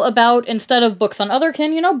feel about, instead of books on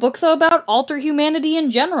Otherkin, books about alter humanity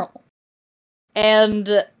in general?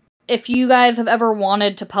 And if you guys have ever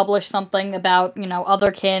wanted to publish something about,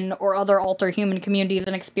 Otherkin or other alter human communities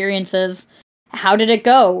and experiences, how did it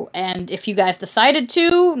go? And if you guys decided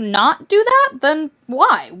to not do that, then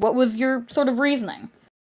why? What was your sort of reasoning?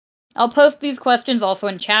 I'll post these questions also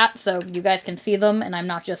in chat so you guys can see them and I'm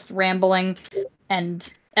not just rambling and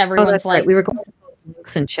everyone's that's like... right. We were going to post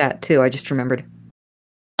links in chat too, I just remembered.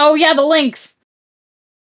 Oh yeah, the links!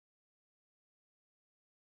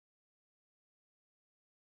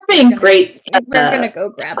 We're being great. We're gonna go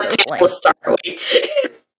grab those links. Aren't we?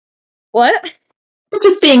 What? We're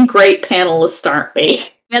just being great panelists, aren't we?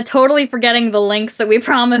 Yeah, totally forgetting the links that we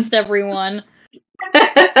promised everyone.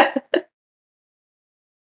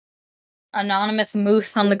 Anonymous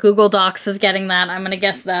Moose on the Google Docs is getting that. I'm gonna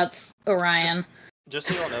guess that's Orion. Just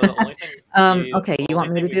so you all know, the only thing. Okay, you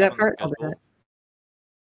want me to do that part? I'll do that.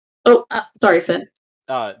 Oh, sorry, Sid.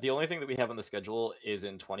 The only thing that we have on the schedule is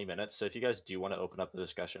in 20 minutes, so if you guys do want to open up the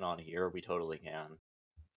discussion on here, we totally can.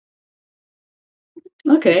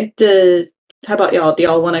 Okay. How about y'all? Do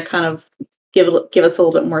y'all want to kind of give us a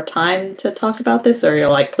little bit more time to talk about this, or you're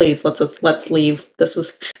like, please, let's leave. This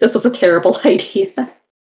was a terrible idea.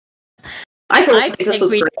 I think this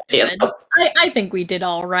was a great idea. I think we did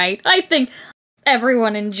all right. I think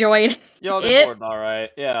everyone enjoyed Y'all it. did more than all right.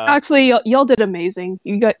 Yeah. Actually, y'all did amazing.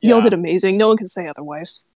 Y'all did amazing. No one can say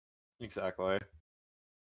otherwise. Exactly.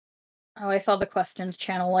 Oh, I saw the questions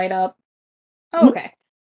channel light up. Oh, okay.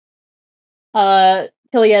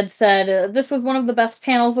 Hilliard said, this was one of the best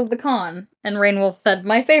panels of the con. And Rainwolf said,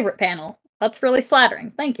 my favorite panel. That's really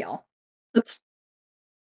flattering. Thank y'all. That's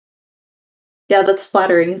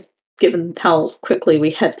flattering, given how quickly we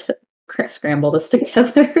had to scramble this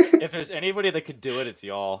together. If there's anybody that could do it, it's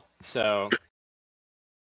y'all. So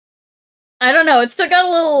I don't know, it still got a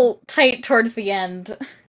little tight towards the end.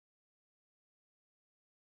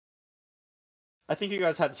 I think you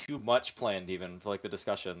guys had too much planned even for the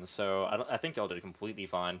discussions, so I think y'all did completely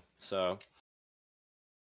fine. So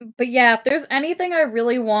But yeah, if there's anything I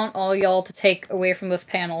really want all y'all to take away from this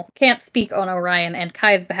panel, can't speak on Orion and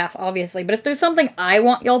Kai's behalf, obviously, but if there's something I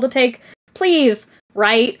want y'all to take, please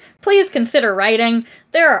write. Please consider writing.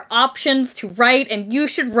 There are options to write, and you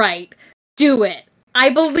should write. Do it. I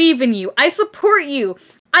believe in you. I support you.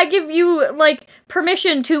 I give you,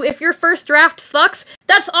 permission to, if your first draft sucks,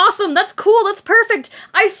 that's awesome, that's cool, that's perfect.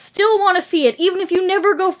 I still want to see it, even if you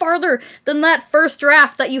never go farther than that first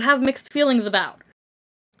draft that you have mixed feelings about.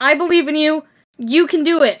 I believe in you. You can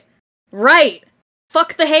do it. Right.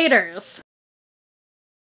 Fuck the haters.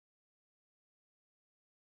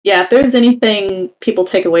 Yeah, if there's anything people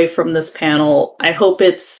take away from this panel, I hope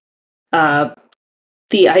it's the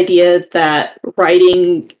idea that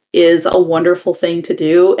writing is a wonderful thing to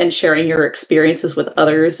do, and sharing your experiences with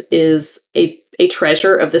others is a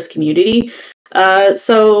treasure of this community.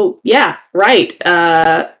 So yeah, write.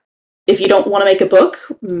 If you don't want to make a book,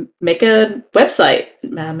 make a website,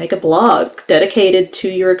 make a blog dedicated to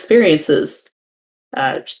your experiences.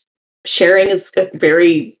 Sharing is a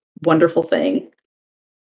very wonderful thing.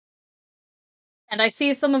 And I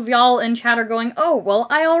see some of y'all in chat are going, oh, well,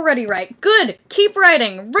 I already write. Good! Keep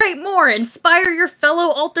writing! Write more! Inspire your fellow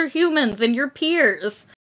alter humans and your peers!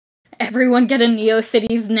 Everyone get a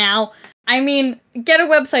NeoCities now. I mean, get a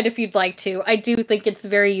website if you'd like to. I do think it's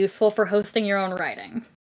very useful for hosting your own writing.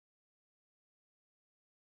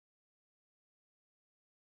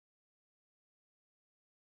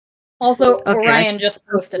 Also, Okay, Orion just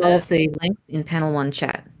posted all it. of the links in panel 1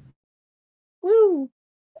 chat. Woo!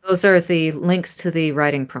 Those are the links to the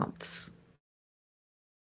writing prompts,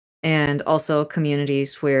 and also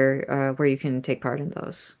communities where you can take part in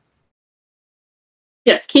those.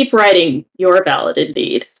 Yes, keep writing. You're valid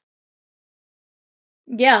indeed.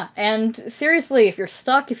 Yeah, and seriously, if you're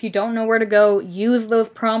stuck, if you don't know where to go, use those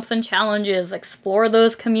prompts and challenges, explore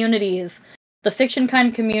those communities. The Fiction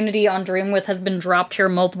Kind community on Dreamwidth has been dropped here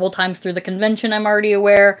multiple times through the convention, I'm already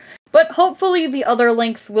aware, but hopefully the other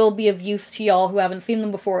links will be of use to y'all who haven't seen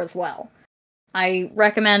them before as well. I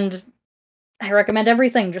recommend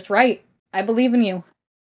everything, just write. I believe in you.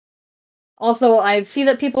 Also, I see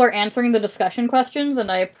that people are answering the discussion questions,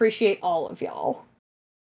 and I appreciate all of y'all.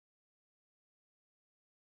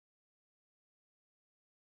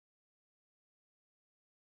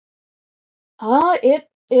 It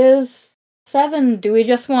is 7. Do we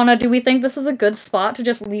think this is a good spot to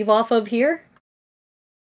just leave off of here?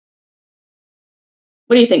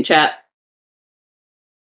 What do you think, chat?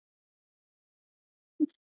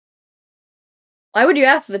 Why would you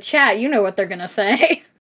ask the chat? You know what they're gonna say.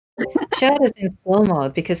 Chat is in slow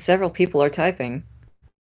mode because several people are typing.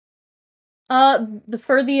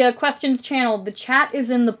 For the questions channel, the chat is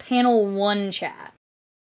in the panel 1 chat.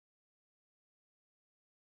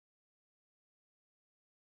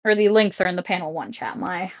 Or the links are in the panel 1 chat.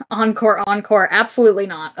 My encore, absolutely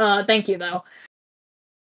not. Thank you though.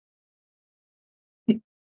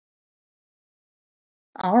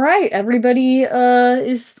 All right, everybody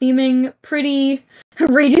is seeming pretty.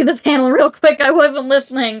 Redo the panel real quick. I wasn't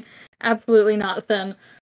listening. Absolutely not, Finn.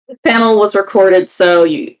 This panel was recorded, so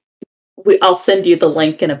I'll send you the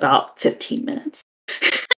link in about 15 minutes.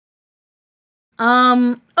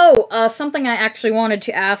 Something I actually wanted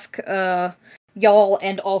to ask y'all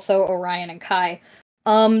and also Orion and Kai.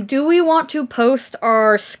 Do we want to post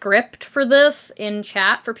our script for this in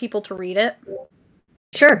chat for people to read it?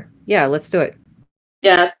 Sure. Yeah, let's do it.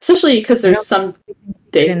 Yeah, especially because there's some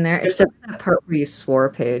date in there, except that part where you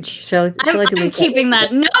swore, Paige. Shall I delete I'm keeping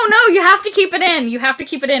that? No, you have to keep it in. You have to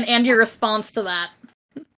keep it in, and your response to that.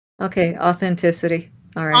 Okay, authenticity.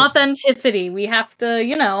 All right. Authenticity. We have to,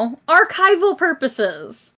 archival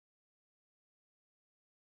purposes.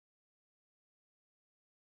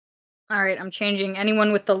 All right, I'm changing.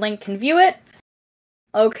 Anyone with the link can view it.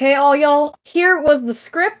 Okay, all y'all. Here was the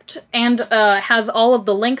script, and has all of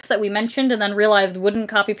the links that we mentioned and then realized wouldn't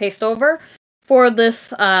copy-paste over for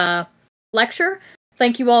this lecture.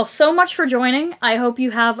 Thank you all so much for joining. I hope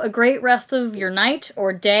you have a great rest of your night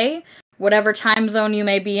or day, whatever time zone you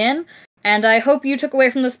may be in. And I hope you took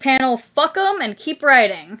away from this panel, fuck 'em and keep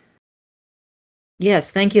writing.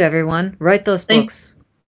 Yes, thank you, everyone. Write those books.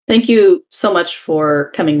 Thank you so much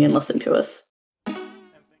for coming and listening to us.